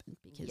that happened,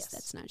 because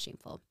that's not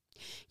shameful.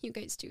 You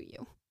guys do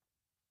you.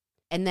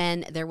 And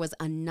then there was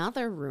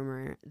another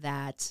rumor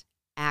that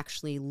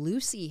actually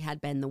Lucy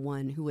had been the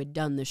one who had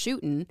done the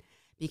shooting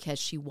because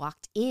she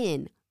walked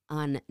in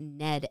on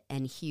Ned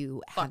and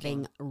Hugh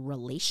having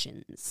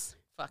relations.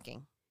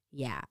 Fucking.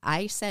 Yeah,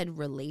 I said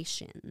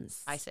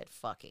relations. I said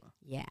fucking.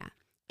 Yeah.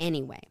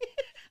 Anyway,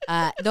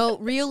 though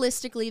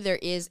realistically there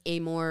is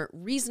a more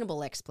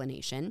reasonable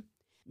explanation,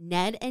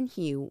 Ned and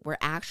Hugh were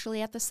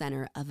actually at the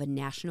center of a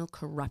national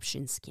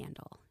corruption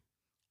scandal.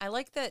 I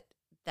like that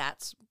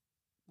that's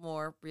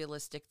more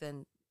realistic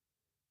than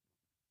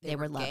they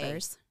were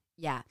lovers.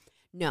 Gay. Yeah.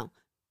 No,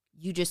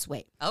 you just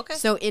wait. Okay.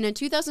 So in a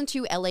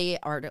 2002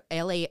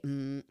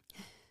 I'm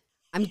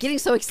getting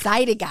so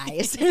excited,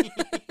 guys.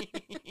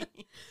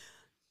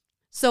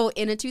 So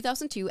in a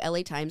 2002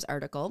 LA Times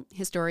article,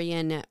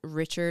 historian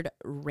Richard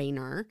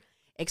Rayner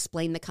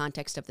explained the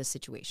context of the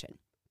situation.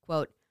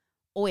 Quote,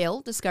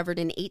 oil discovered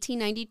in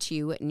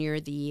 1892 near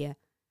the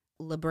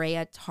La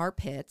Brea tar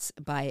pits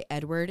by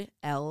Edward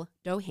L.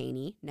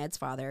 Doheny, Ned's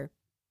father,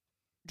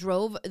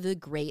 drove the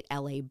great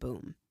LA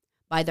boom.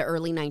 By the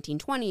early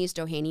 1920s,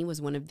 Doheny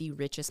was one of the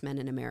richest men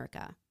in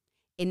America.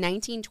 In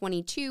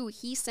 1922,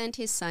 he sent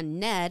his son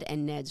Ned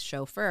and Ned's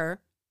chauffeur,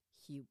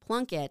 Hugh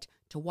Plunkett,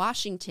 to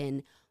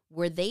Washington,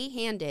 where they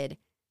handed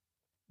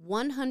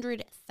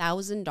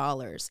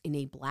 $100,000 in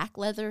a black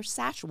leather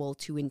satchel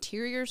to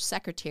Interior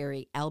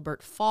Secretary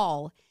Albert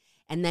Fall,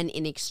 and then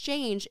in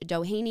exchange,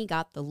 Doheny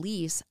got the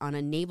lease on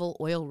a naval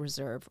oil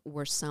reserve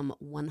worth some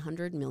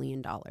 $100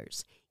 million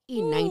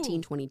in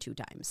 1922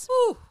 times.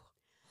 Ooh.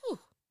 Ooh.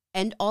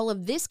 And all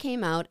of this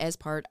came out as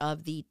part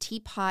of the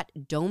Teapot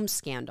Dome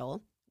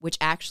scandal, which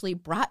actually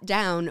brought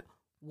down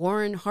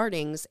Warren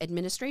Harding's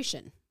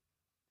administration.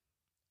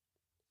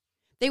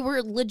 They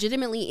were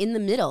legitimately in the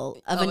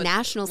middle of a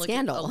national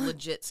scandal. A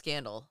legit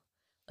scandal.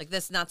 Like,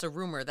 that's not a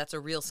rumor. That's a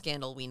real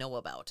scandal we know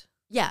about.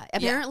 Yeah,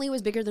 apparently it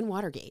was bigger than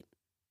Watergate.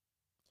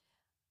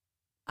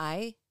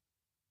 I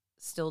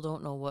still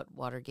don't know what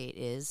Watergate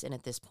is, and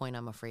at this point,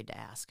 I'm afraid to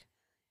ask.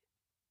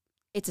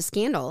 It's a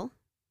scandal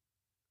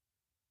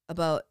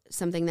about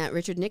something that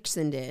Richard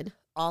Nixon did.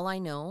 All I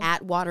know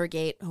at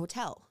Watergate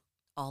Hotel.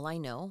 All I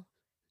know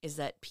is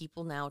that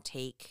people now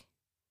take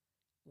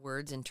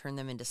words and turn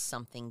them into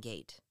something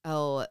gate.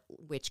 Oh,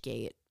 which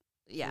gate?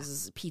 Yeah. This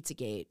is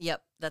Pizzagate.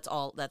 Yep. That's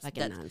all. That's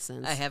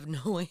nonsense. I have no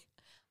way.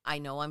 I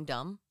know I'm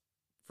dumb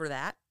for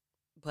that,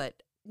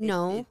 but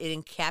no. It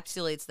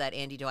encapsulates that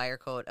Andy Dwyer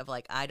quote of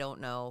like, I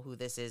don't know who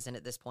this is, and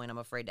at this point I'm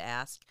afraid to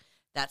ask.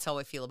 That's how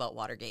I feel about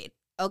Watergate.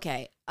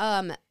 Okay.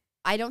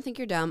 I don't think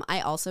you're dumb.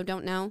 I also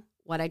don't know.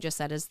 What I just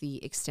said is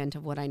the extent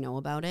of what I know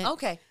about it.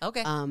 Okay.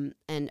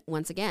 And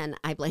once again,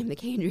 I blame the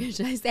Cambridge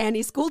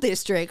Sandy School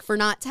District for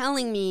not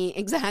telling me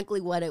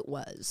exactly what it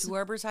was. Two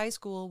Arbors High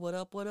School, what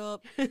up, what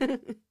up?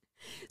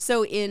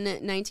 So in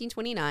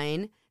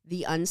 1929,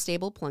 the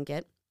unstable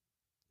Plunkett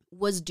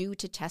was due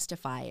to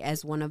testify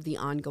as one of the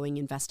ongoing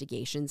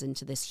investigations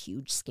into this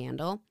huge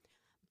scandal.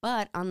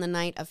 But on the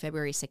night of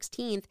February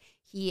 16th,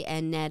 he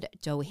and Ned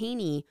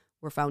Doheny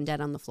were found dead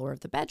on the floor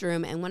of the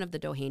bedroom in one of the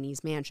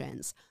Doheny's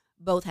mansions,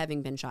 both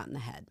having been shot in the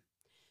head.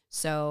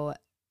 So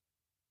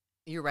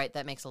you're right.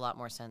 That makes a lot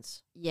more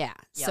sense. Yeah.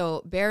 Yep.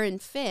 So Baron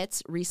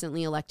Fitz,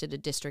 recently elected a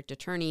district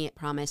attorney,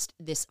 promised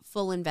this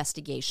full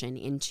investigation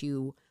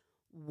into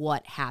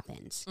what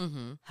happened.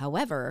 Mm-hmm.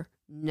 However,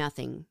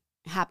 nothing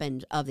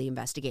happened of the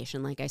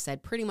investigation. Like I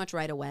said, pretty much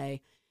right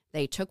away,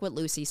 they took what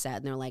Lucy said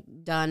and they're like,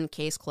 done,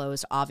 case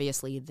closed.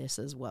 Obviously, this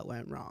is what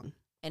went wrong.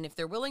 And if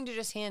they're willing to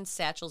just hand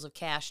satchels of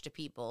cash to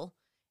people,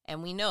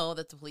 and we know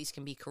that the police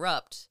can be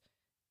corrupt,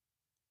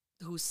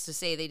 who's to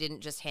say they didn't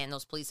just hand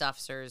those police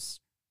officers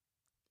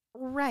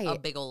a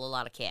big ol' a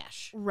lot of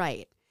cash?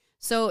 Right.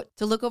 So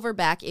to look over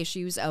back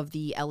issues of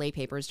the LA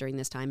papers during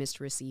this time is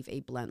to receive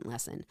a blunt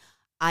lesson.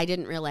 I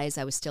didn't realize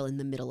I was still in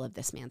the middle of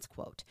this man's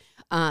quote.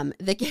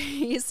 The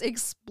case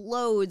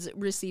explodes,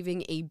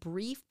 receiving a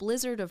brief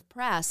blizzard of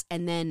press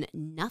and then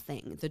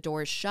nothing. The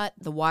doors shut,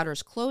 the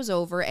waters close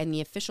over, and the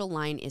official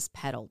line is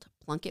peddled.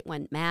 Plunkett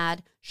went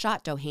mad,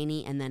 shot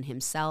Doheny and then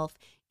himself.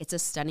 It's a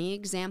stunning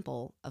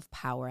example of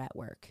power at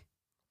work,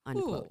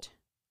 unquote. Ooh.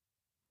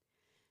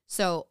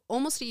 So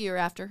almost a year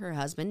after her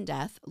husband's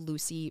death,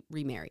 Lucy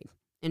remarried.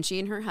 And she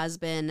and her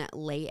husband,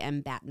 Leigh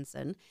M.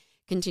 Battinson,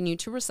 continued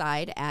to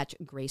reside at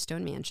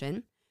Greystone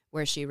Mansion,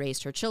 where she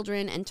raised her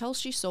children until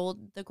she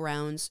sold the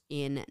grounds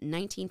in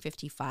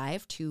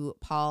 1955 to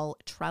Paul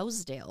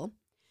Trousdale,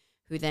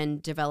 who then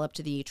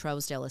developed the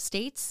Trousdale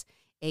Estates,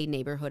 a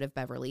neighborhood of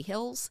Beverly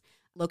Hills,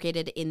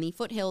 located in the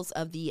foothills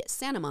of the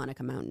Santa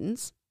Monica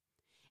Mountains.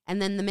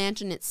 And then the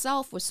mansion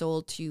itself was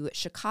sold to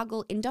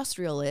Chicago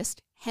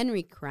industrialist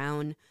Henry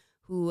Crown,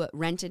 who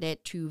rented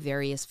it to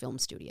various film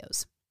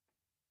studios.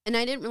 And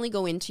I didn't really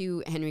go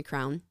into Henry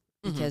Crown,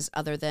 because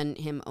other than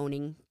him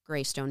owning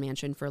Greystone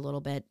Mansion for a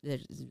little bit,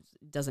 it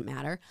doesn't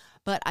matter.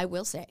 But I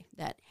will say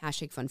that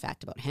hashtag fun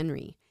fact about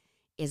Henry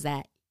is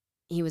that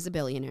he was a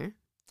billionaire,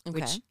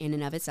 which in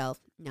and of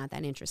itself, not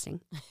that interesting.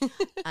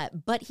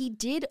 But he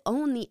did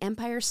own the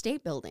Empire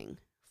State Building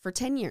for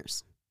 10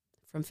 years,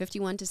 from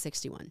 51 to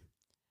 61.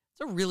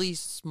 It's a really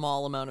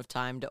small amount of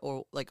time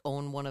to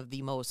own one of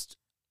the most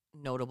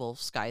notable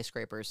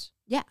skyscrapers.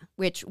 Yeah,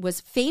 which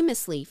was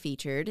famously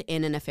featured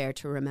in An Affair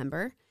to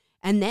Remember.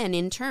 And then,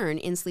 in turn,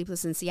 in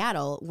Sleepless in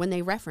Seattle, when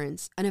they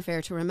reference An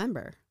Affair to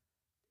Remember.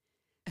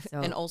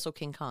 So, and also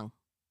King Kong.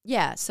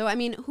 Yeah. So, I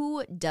mean,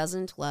 who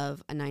doesn't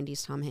love a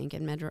 90s Tom Hanks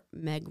and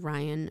Meg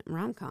Ryan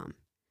rom-com?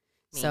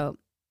 So,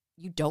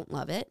 you don't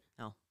love it?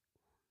 No.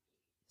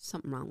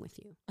 Something wrong with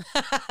you.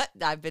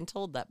 I've been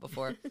told that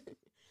before.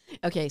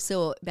 Okay,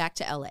 so back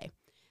to L.A.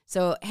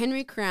 So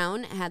Henry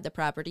Crown had the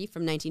property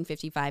from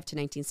 1955 to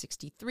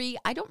 1963.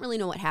 I don't really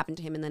know what happened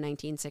to him in the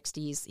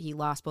 1960s. He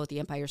lost both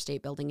the Empire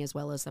State Building as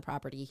well as the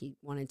property. He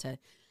wanted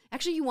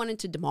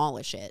to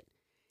demolish it.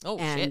 Oh,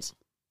 shit.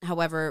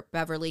 However,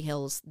 Beverly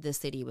Hills, the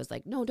city, was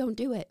like, no, don't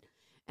do it.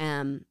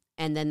 And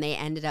then they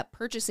ended up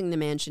purchasing the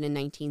mansion in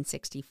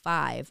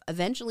 1965,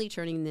 eventually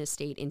turning the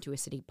estate into a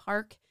city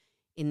park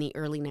in the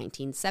early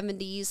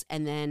 1970s.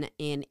 And then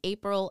in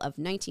April of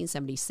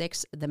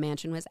 1976, the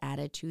mansion was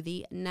added to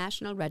the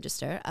National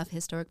Register of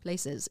Historic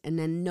Places, and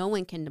then no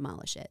one can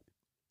demolish it.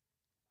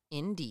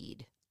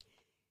 Indeed.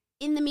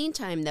 In the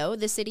meantime, though,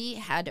 the city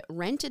had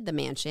rented the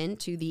mansion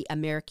to the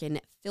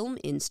American Film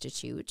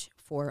Institute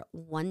for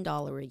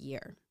 $1 a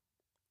year.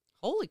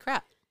 Holy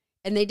crap.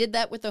 And they did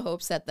that with the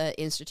hopes that the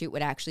Institute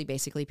would actually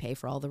basically pay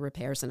for all the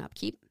repairs and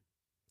upkeep.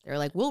 They're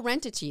like, we'll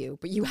rent it to you,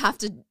 but you have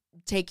to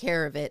take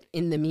care of it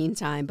in the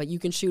meantime, but you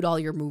can shoot all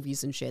your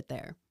movies and shit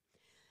there.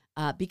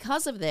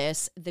 Because of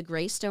this, the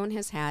Greystone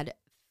has had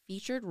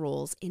featured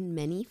roles in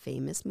many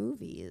famous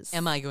movies.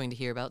 Am I going to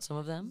hear about some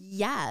of them?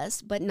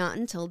 Yes, but not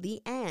until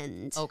the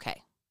end.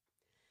 Okay.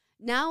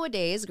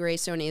 Nowadays,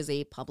 Greystone is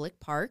a public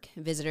park.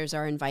 Visitors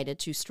are invited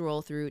to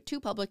stroll through 2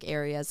 public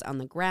areas on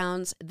the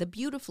grounds, the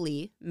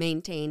beautifully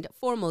maintained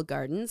formal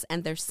gardens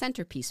and their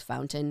centerpiece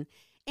fountain,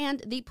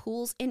 and the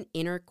pools and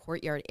inner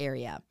courtyard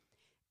area,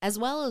 as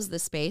well as the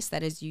space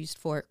that is used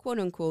for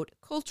quote-unquote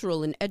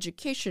cultural and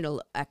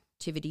educational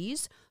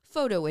activities,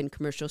 photo and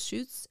commercial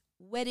shoots,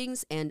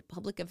 weddings, and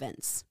public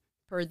events,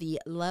 per the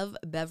Love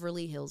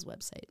Beverly Hills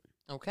website.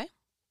 Okay.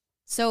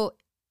 So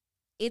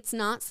it's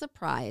not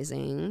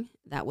surprising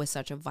that with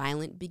such a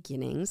violent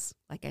beginnings,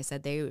 like I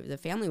said, the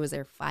family was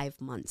there 5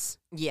 months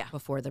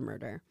before the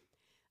murder.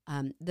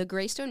 The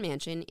Greystone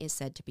Mansion is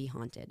said to be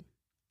haunted.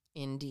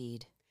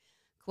 Indeed.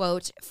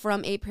 Quote,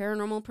 from a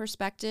paranormal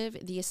perspective,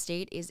 the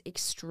estate is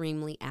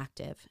extremely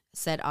active,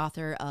 said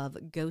author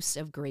of Ghosts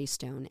of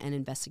Greystone and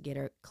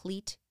investigator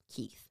Cleet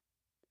Keith.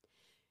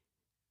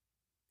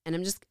 And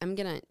I'm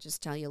going to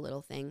just tell you a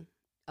little thing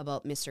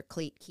about Mr.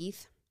 Cleet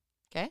Keith.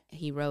 Okay.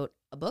 He wrote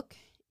a book.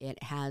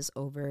 It has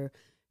over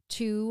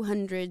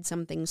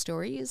 200-something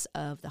stories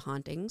of the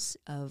hauntings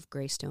of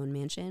Greystone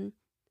Mansion.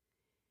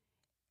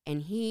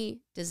 And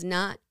he does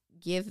not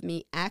give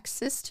me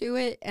access to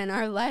it, and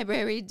our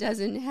library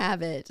doesn't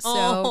have it.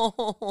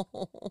 So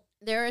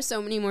there are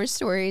so many more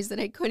stories that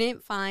I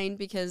couldn't find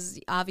because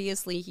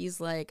obviously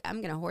he's like,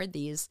 I'm going to hoard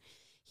these.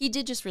 He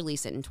did just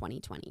release it in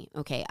 2020.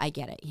 Okay, I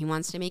get it. He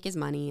wants to make his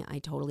money. I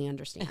totally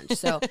understand.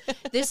 So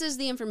this is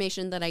the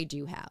information that I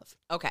do have.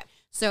 Okay.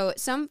 So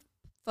some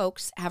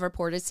folks have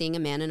reported seeing a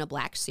man in a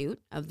black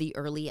suit of the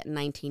early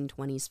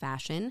 1920s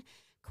fashion.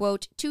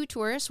 Quote, 2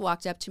 tourists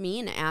walked up to me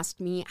and asked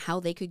me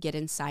how they could get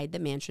inside the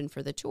mansion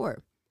for the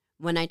tour.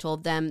 When I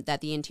told them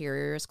that the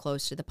interior is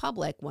closed to the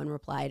public, one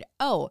replied,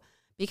 oh,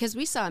 because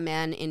we saw a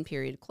man in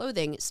period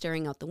clothing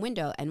staring out the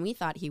window and we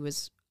thought he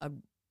was a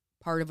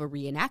part of a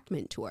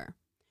reenactment tour,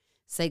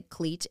 said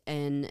Cleet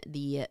in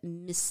the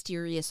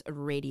Mysterious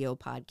Radio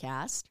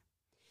podcast.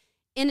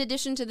 In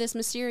addition to this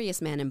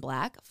mysterious man in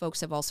black,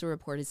 folks have also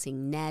reported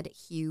seeing Ned,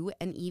 Hugh,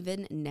 and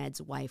even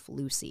Ned's wife,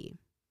 Lucy.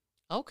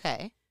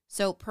 Okay.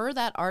 So per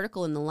that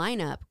article in the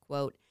lineup,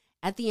 quote,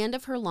 at the end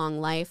of her long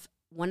life,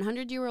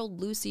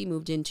 100-year-old Lucy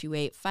moved into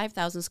a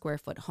 5,000 square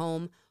foot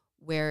home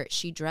where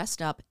she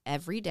dressed up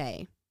every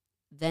day,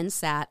 then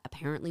sat,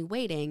 apparently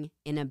waiting,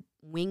 in a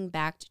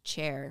wing-backed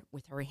chair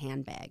with her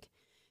handbag.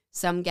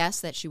 Some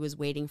guessed that she was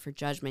waiting for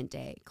Judgment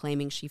Day,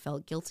 claiming she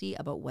felt guilty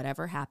about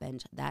whatever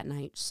happened that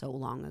night so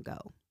long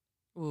ago.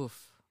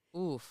 Oof,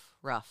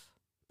 rough.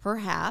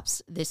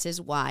 Perhaps this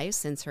is why,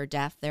 since her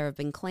death, there have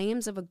been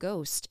claims of a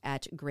ghost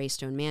at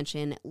Greystone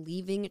Mansion,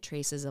 leaving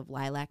traces of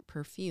lilac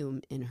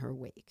perfume in her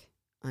wake,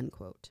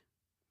 unquote.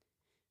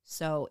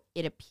 So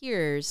it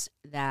appears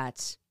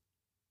that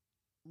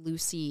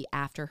Lucy,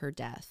 after her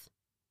death,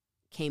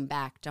 came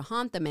back to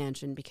haunt the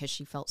mansion because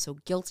she felt so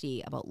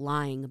guilty about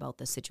lying about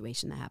the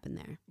situation that happened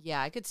there.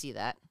 Yeah, I could see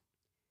that.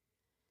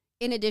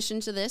 In addition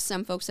to this,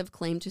 some folks have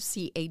claimed to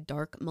see a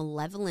dark,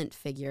 malevolent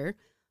figure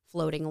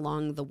floating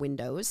along the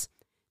windows,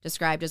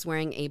 described as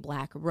wearing a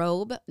black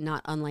robe,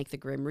 not unlike the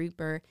Grim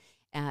Reaper.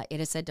 It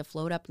is said to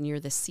float up near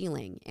the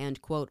ceiling, and,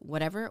 quote,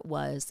 whatever it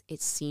was,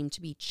 it seemed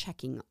to be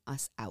checking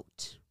us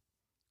out.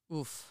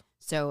 Oof.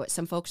 So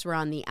some folks were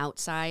on the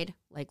outside,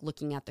 like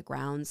looking at the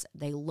grounds.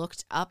 They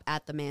looked up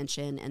at the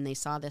mansion and they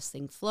saw this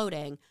thing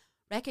floating,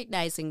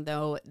 recognizing,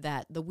 though,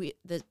 that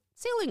the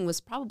ceiling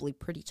was probably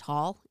pretty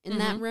tall in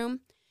that room.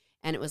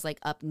 And it was like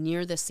up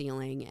near the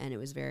ceiling, and it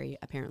was very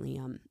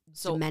apparently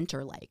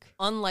Dementor-like.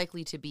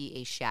 Unlikely to be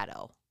a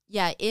shadow.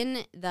 Yeah,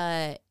 in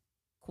the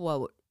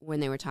quote, when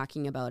they were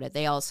talking about it,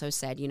 they also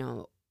said,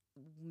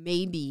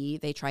 maybe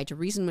they tried to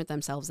reason with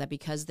themselves that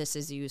because this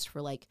is used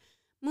for like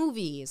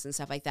movies and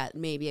stuff like that,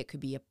 maybe it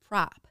could be a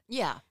prop.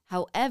 Yeah.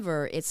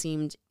 However, it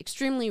seemed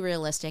extremely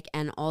realistic,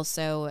 and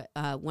also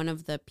one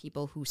of the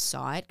people who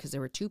saw it, because there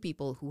were 2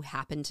 people who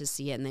happened to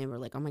see it, and they were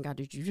like, oh my God,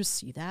 did you just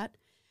see that?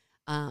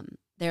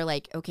 They're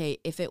like, okay,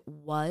 if it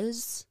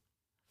was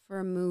for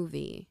a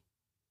movie,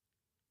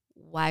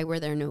 why were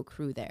there no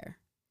crew there?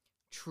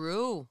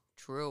 True.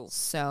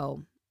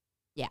 So,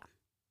 yeah.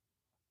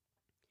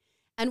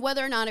 And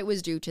whether or not it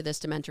was due to this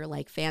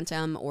Dementor-like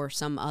phantom or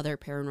some other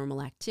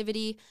paranormal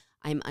activity,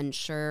 I'm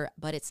unsure,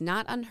 but it's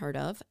not unheard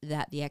of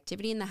that the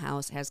activity in the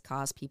house has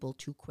caused people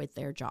to quit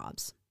their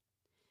jobs.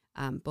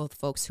 Both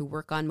folks who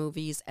work on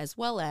movies, as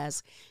well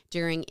as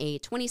during a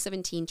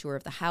 2017 tour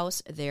of the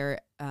house,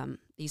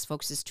 these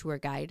folks' tour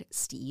guide,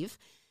 Steve,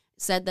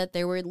 said that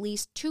there were at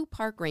least 2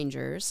 park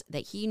rangers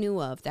that he knew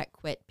of that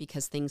quit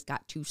because things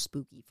got too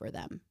spooky for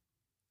them.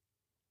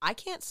 I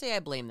can't say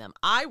I blame them.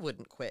 I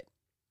wouldn't quit.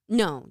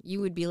 No,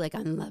 you would be like,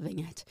 I'm loving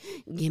it.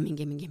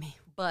 Gimme.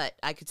 But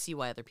I could see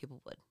why other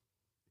people would.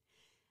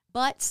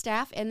 But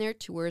staff and their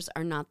tours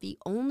are not the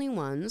only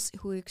ones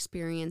who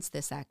experience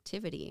this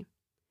activity.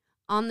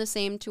 On the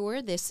same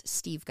tour, this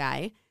Steve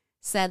guy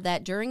said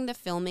that during the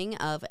filming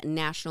of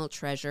National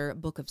Treasure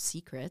Book of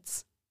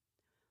Secrets,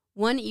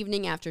 One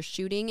evening after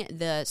shooting,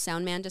 the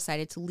sound man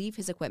decided to leave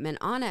his equipment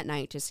on at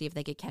night to see if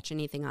they could catch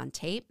anything on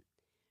tape.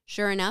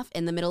 Sure enough,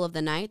 in the middle of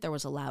the night, there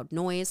was a loud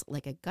noise,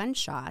 like a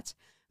gunshot,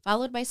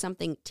 followed by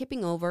something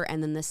tipping over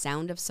and then the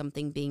sound of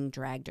something being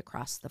dragged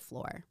across the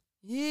floor.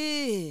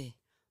 Yeah.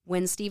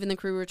 When Steve and the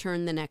crew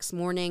returned the next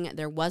morning,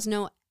 there was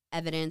no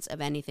evidence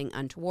of anything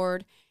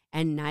untoward,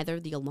 and neither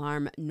the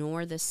alarm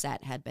nor the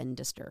set had been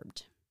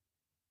disturbed.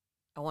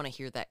 I want to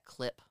hear that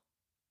clip.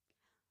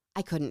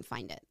 I couldn't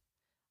find it.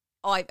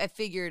 Oh, I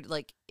figured,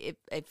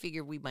 I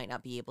figured we might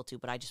not be able to,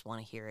 but I just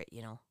want to hear it,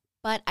 you know.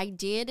 But I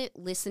did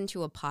listen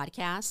to a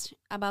podcast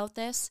about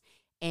this,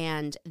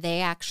 and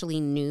they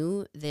actually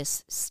knew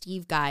this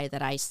Steve guy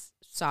that I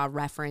saw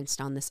referenced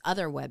on this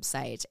other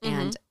website,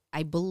 and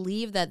I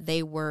believe that they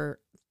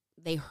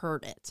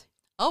heard it.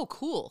 Oh,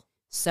 cool.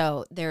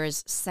 So there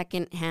is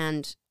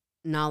secondhand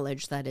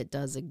knowledge that it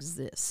does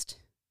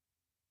exist.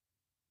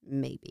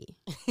 Maybe.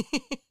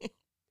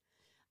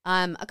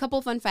 A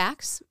couple fun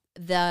facts.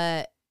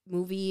 The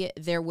movie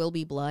There Will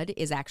Be Blood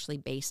is actually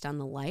based on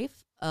the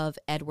life of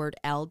Edward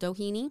L.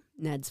 Doheny,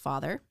 Ned's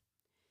father.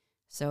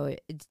 So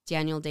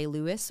Daniel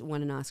Day-Lewis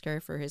won an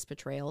Oscar for his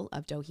portrayal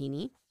of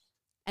Doheny.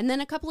 And then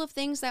a couple of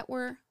things that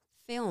were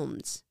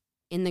filmed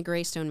in the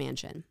Greystone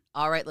Mansion.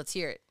 All right, let's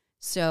hear it.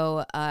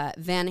 So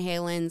Van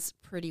Halen's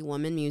Pretty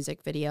Woman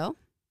music video,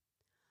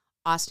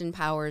 Austin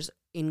Powers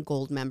in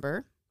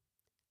Goldmember,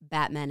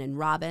 Batman and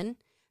Robin.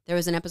 There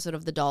was an episode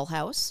of The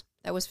Dollhouse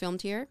that was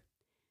filmed here.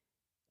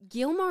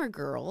 Gilmore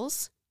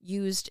Girls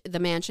used the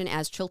mansion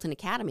as Chilton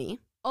Academy.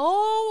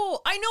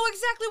 Oh, I know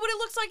exactly what it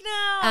looks like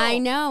now. I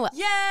know.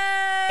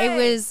 Yay! It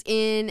was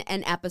in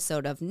an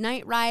episode of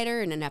Knight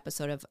Rider and an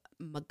episode of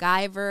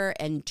MacGyver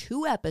and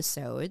 2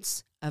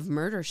 episodes of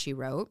Murder, She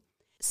Wrote.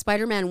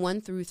 Spider-Man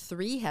 1 through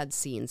 3 had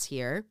scenes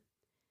here.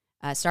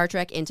 Star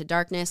Trek Into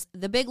Darkness,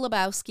 The Big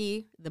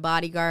Lebowski, The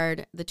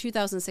Bodyguard, the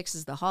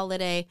 2006's The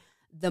Holiday,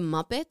 The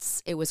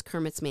Muppets, it was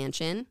Kermit's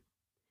Mansion,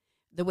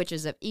 The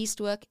Witches of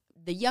Eastwick,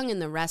 The Young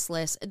and the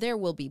Restless, There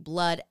Will Be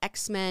Blood,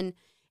 X-Men,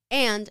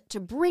 and to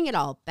bring it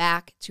all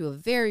back to a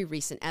very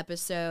recent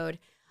episode,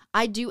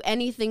 I'd Do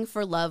Anything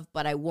for Love,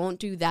 But I Won't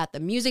Do That, the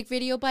music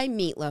video by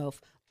Meatloaf.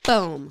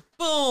 Boom.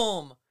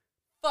 Boom.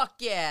 Fuck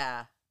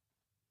yeah.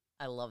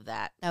 I love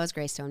that. That was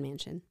Greystone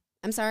Mansion.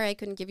 I'm sorry I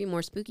couldn't give you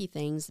more spooky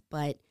things,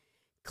 but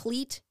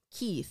Cleet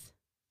Keith.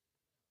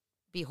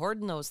 Be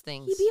hoarding those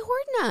things. He'd be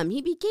hoarding them.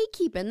 He'd be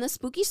gatekeeping the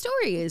spooky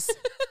stories.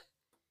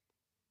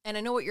 And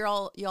I know what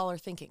y'all are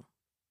thinking.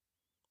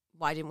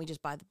 Why didn't we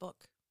just buy the book?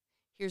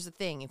 Here's the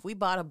thing. If we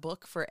bought a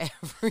book for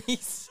every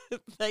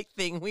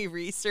thing we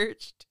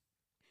researched,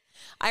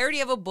 I already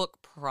have a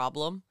book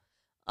problem.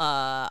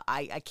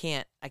 I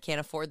can't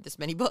afford this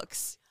many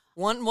books.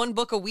 One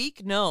book a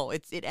week? No,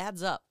 it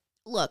adds up.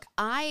 Look,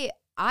 I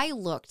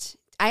looked.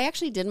 I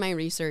actually did my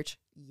research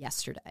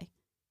yesterday.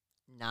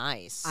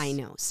 Nice. I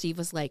know. Steve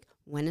was like,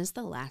 when is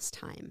the last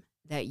time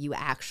that you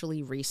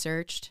actually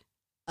researched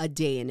a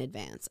day in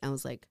advance? I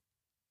was like,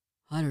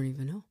 I don't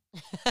even know.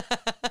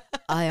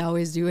 I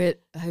always do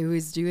it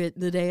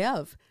the day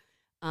of.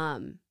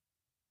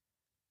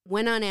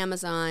 Went on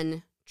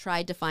Amazon,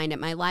 tried to find it.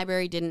 My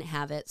library didn't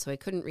have it, so I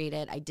couldn't read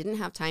it. I didn't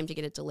have time to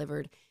get it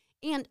delivered.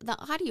 And the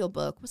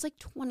audiobook was like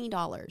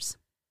 $20.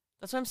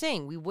 That's what I'm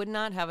saying. We would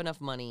not have enough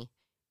money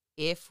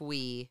if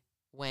we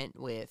went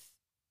with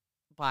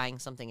buying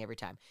something every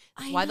time.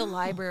 That's why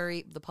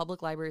the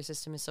public library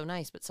system is so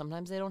nice, but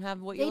sometimes they don't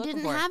have what you're looking for.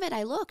 They didn't have it.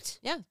 I looked.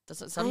 Yeah,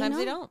 sometimes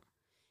they don't.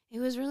 It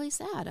was really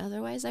sad.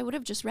 Otherwise, I would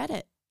have just read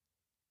it.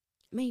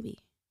 Maybe.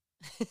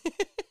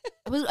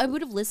 I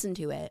would have listened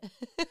to it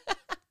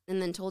and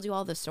then told you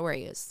all the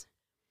stories.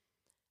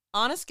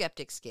 On a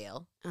skeptic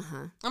scale,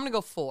 I'm going to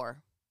go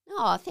 4.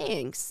 Oh,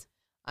 thanks.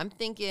 I'm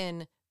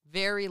thinking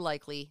very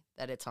likely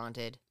that it's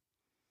haunted.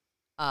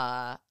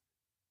 I'm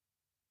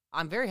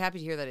very happy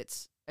to hear that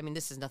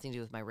this has nothing to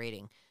do with my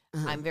rating.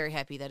 I'm very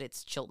happy that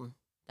it's Chilton.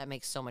 That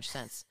makes so much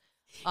sense.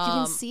 You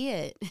can see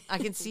it. I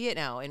can see it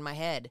now in my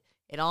head.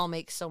 It all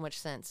makes so much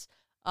sense.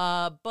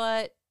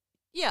 But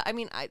yeah,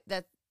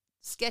 that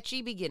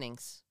sketchy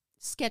beginnings.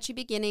 Sketchy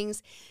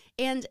beginnings.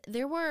 And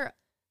there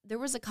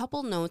was a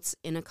couple notes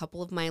in a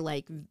couple of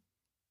my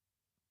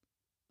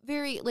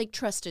very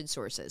trusted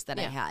sources that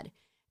I had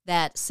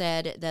that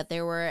said that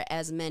there were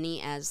as many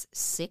as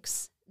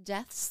 6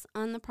 deaths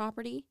on the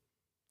property.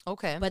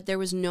 Okay. But there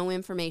was no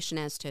information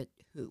as to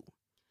who.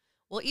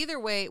 Well, either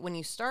way, when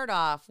you start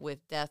off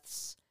with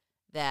deaths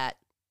that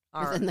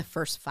are within the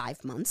first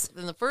 5 months.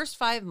 Within the first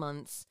 5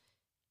 months,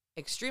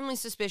 extremely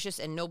suspicious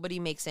and nobody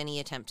makes any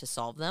attempt to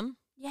solve them.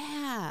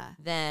 Yeah.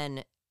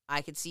 Then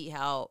I could see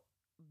how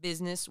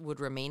business would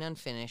remain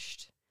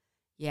unfinished.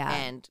 Yeah.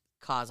 And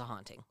cause a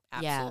haunting.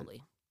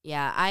 Absolutely.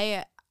 Yeah,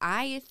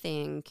 I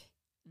think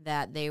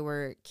that they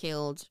were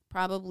killed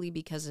probably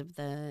because of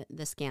the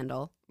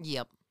scandal.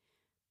 Yep.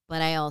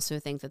 But I also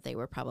think that they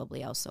were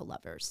probably also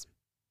lovers.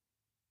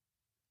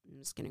 I'm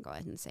just going to go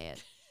ahead and say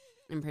it.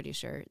 I'm pretty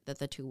sure that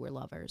the 2 were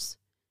lovers.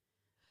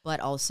 But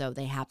also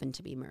they happened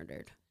to be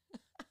murdered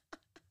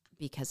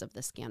because of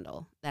the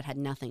scandal that had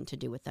nothing to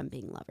do with them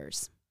being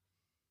lovers.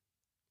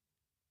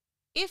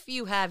 If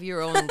you have your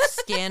own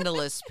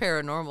scandalous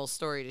paranormal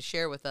story to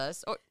share with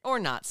us, or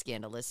not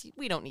scandalous,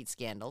 we don't need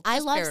scandal. I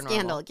love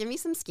Scandal. Give me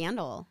some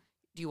Scandal.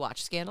 Do you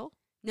watch Scandal?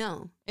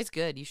 No. It's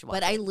good. You should watch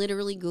it. But I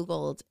literally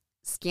Googled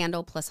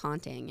Scandal plus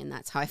haunting, and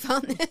that's how I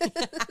found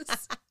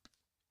this.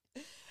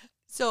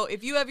 So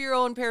if you have your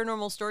own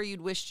paranormal story you'd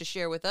wish to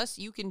share with us,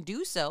 you can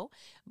do so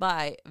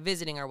by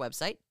visiting our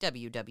website,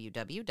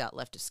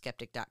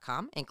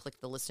 www.leftofskeptic.com, and click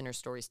the Listener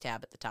Stories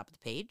tab at the top of the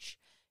page.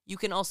 You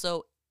can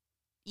also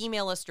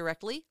email us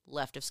directly,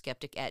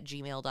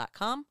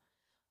 leftofskeptic@gmail.com,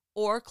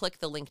 or click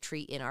the link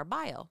tree in our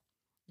bio.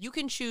 You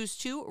can choose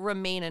to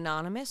remain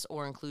anonymous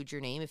or include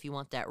your name if you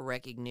want that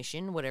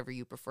recognition, whatever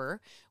you prefer.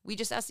 We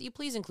just ask that you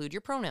please include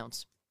your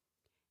pronouns.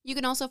 You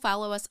can also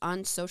follow us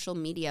on social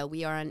media.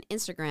 We are on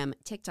Instagram,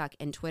 TikTok,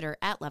 and Twitter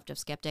at Left of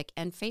Skeptic,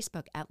 and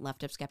Facebook at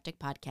Left of Skeptic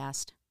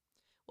Podcast.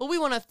 Well, we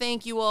want to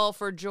thank you all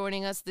for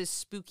joining us this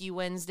spooky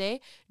Wednesday.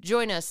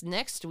 Join us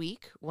next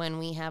week when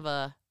we have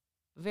a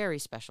very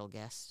special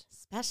guest.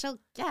 Special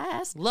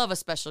guest. Love a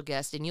special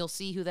guest, and you'll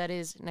see who that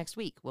is next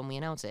week when we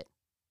announce it.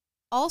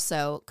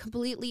 Also,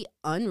 completely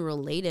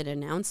unrelated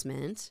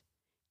announcement.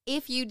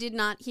 If you did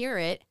not hear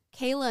it,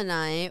 Kayla and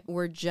I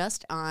were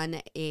just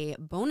on a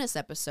bonus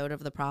episode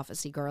of The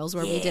Prophecy Girls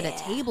where we did a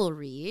table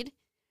read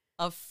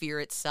of Fear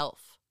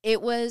Itself.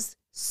 It was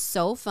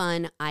so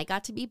fun. I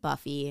got to be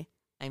Buffy.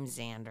 I'm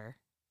Xander.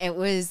 It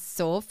was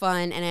so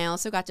fun, and I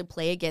also got to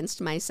play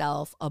against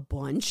myself a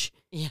bunch.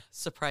 Yeah,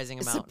 surprising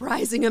amount. A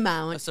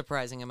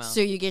surprising amount.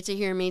 So you get to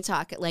hear me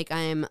talk like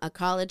I'm a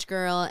college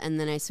girl, and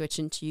then I switch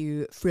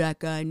into frat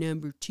guy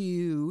number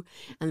 2,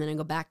 and then I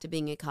go back to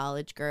being a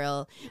college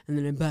girl, and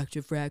then I'm back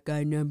to frat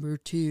guy number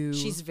 2.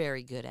 She's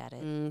very good at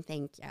it.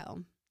 Thank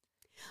you.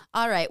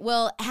 All right,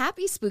 well,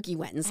 happy Spooky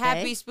Wednesday.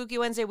 Happy Spooky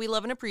Wednesday. We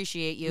love and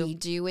appreciate you. We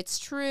do, it's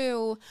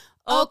true.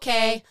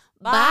 Okay,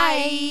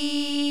 bye.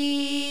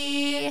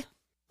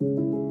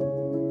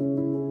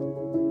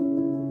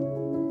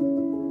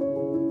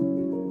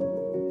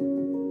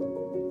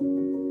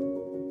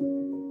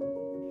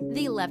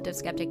 The Left of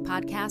Skeptic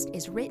podcast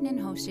is written and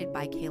hosted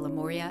by Kayla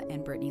Moria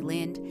and Brittany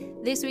Lind.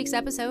 This week's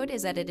episode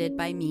is edited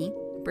by me,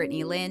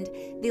 Brittany Lind.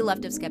 The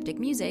Left of Skeptic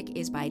music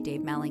is by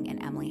Dave Melling and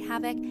Emily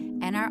Havoc,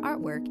 and our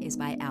artwork is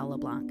by Al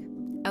LeBlanc.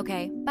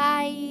 Okay,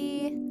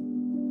 bye!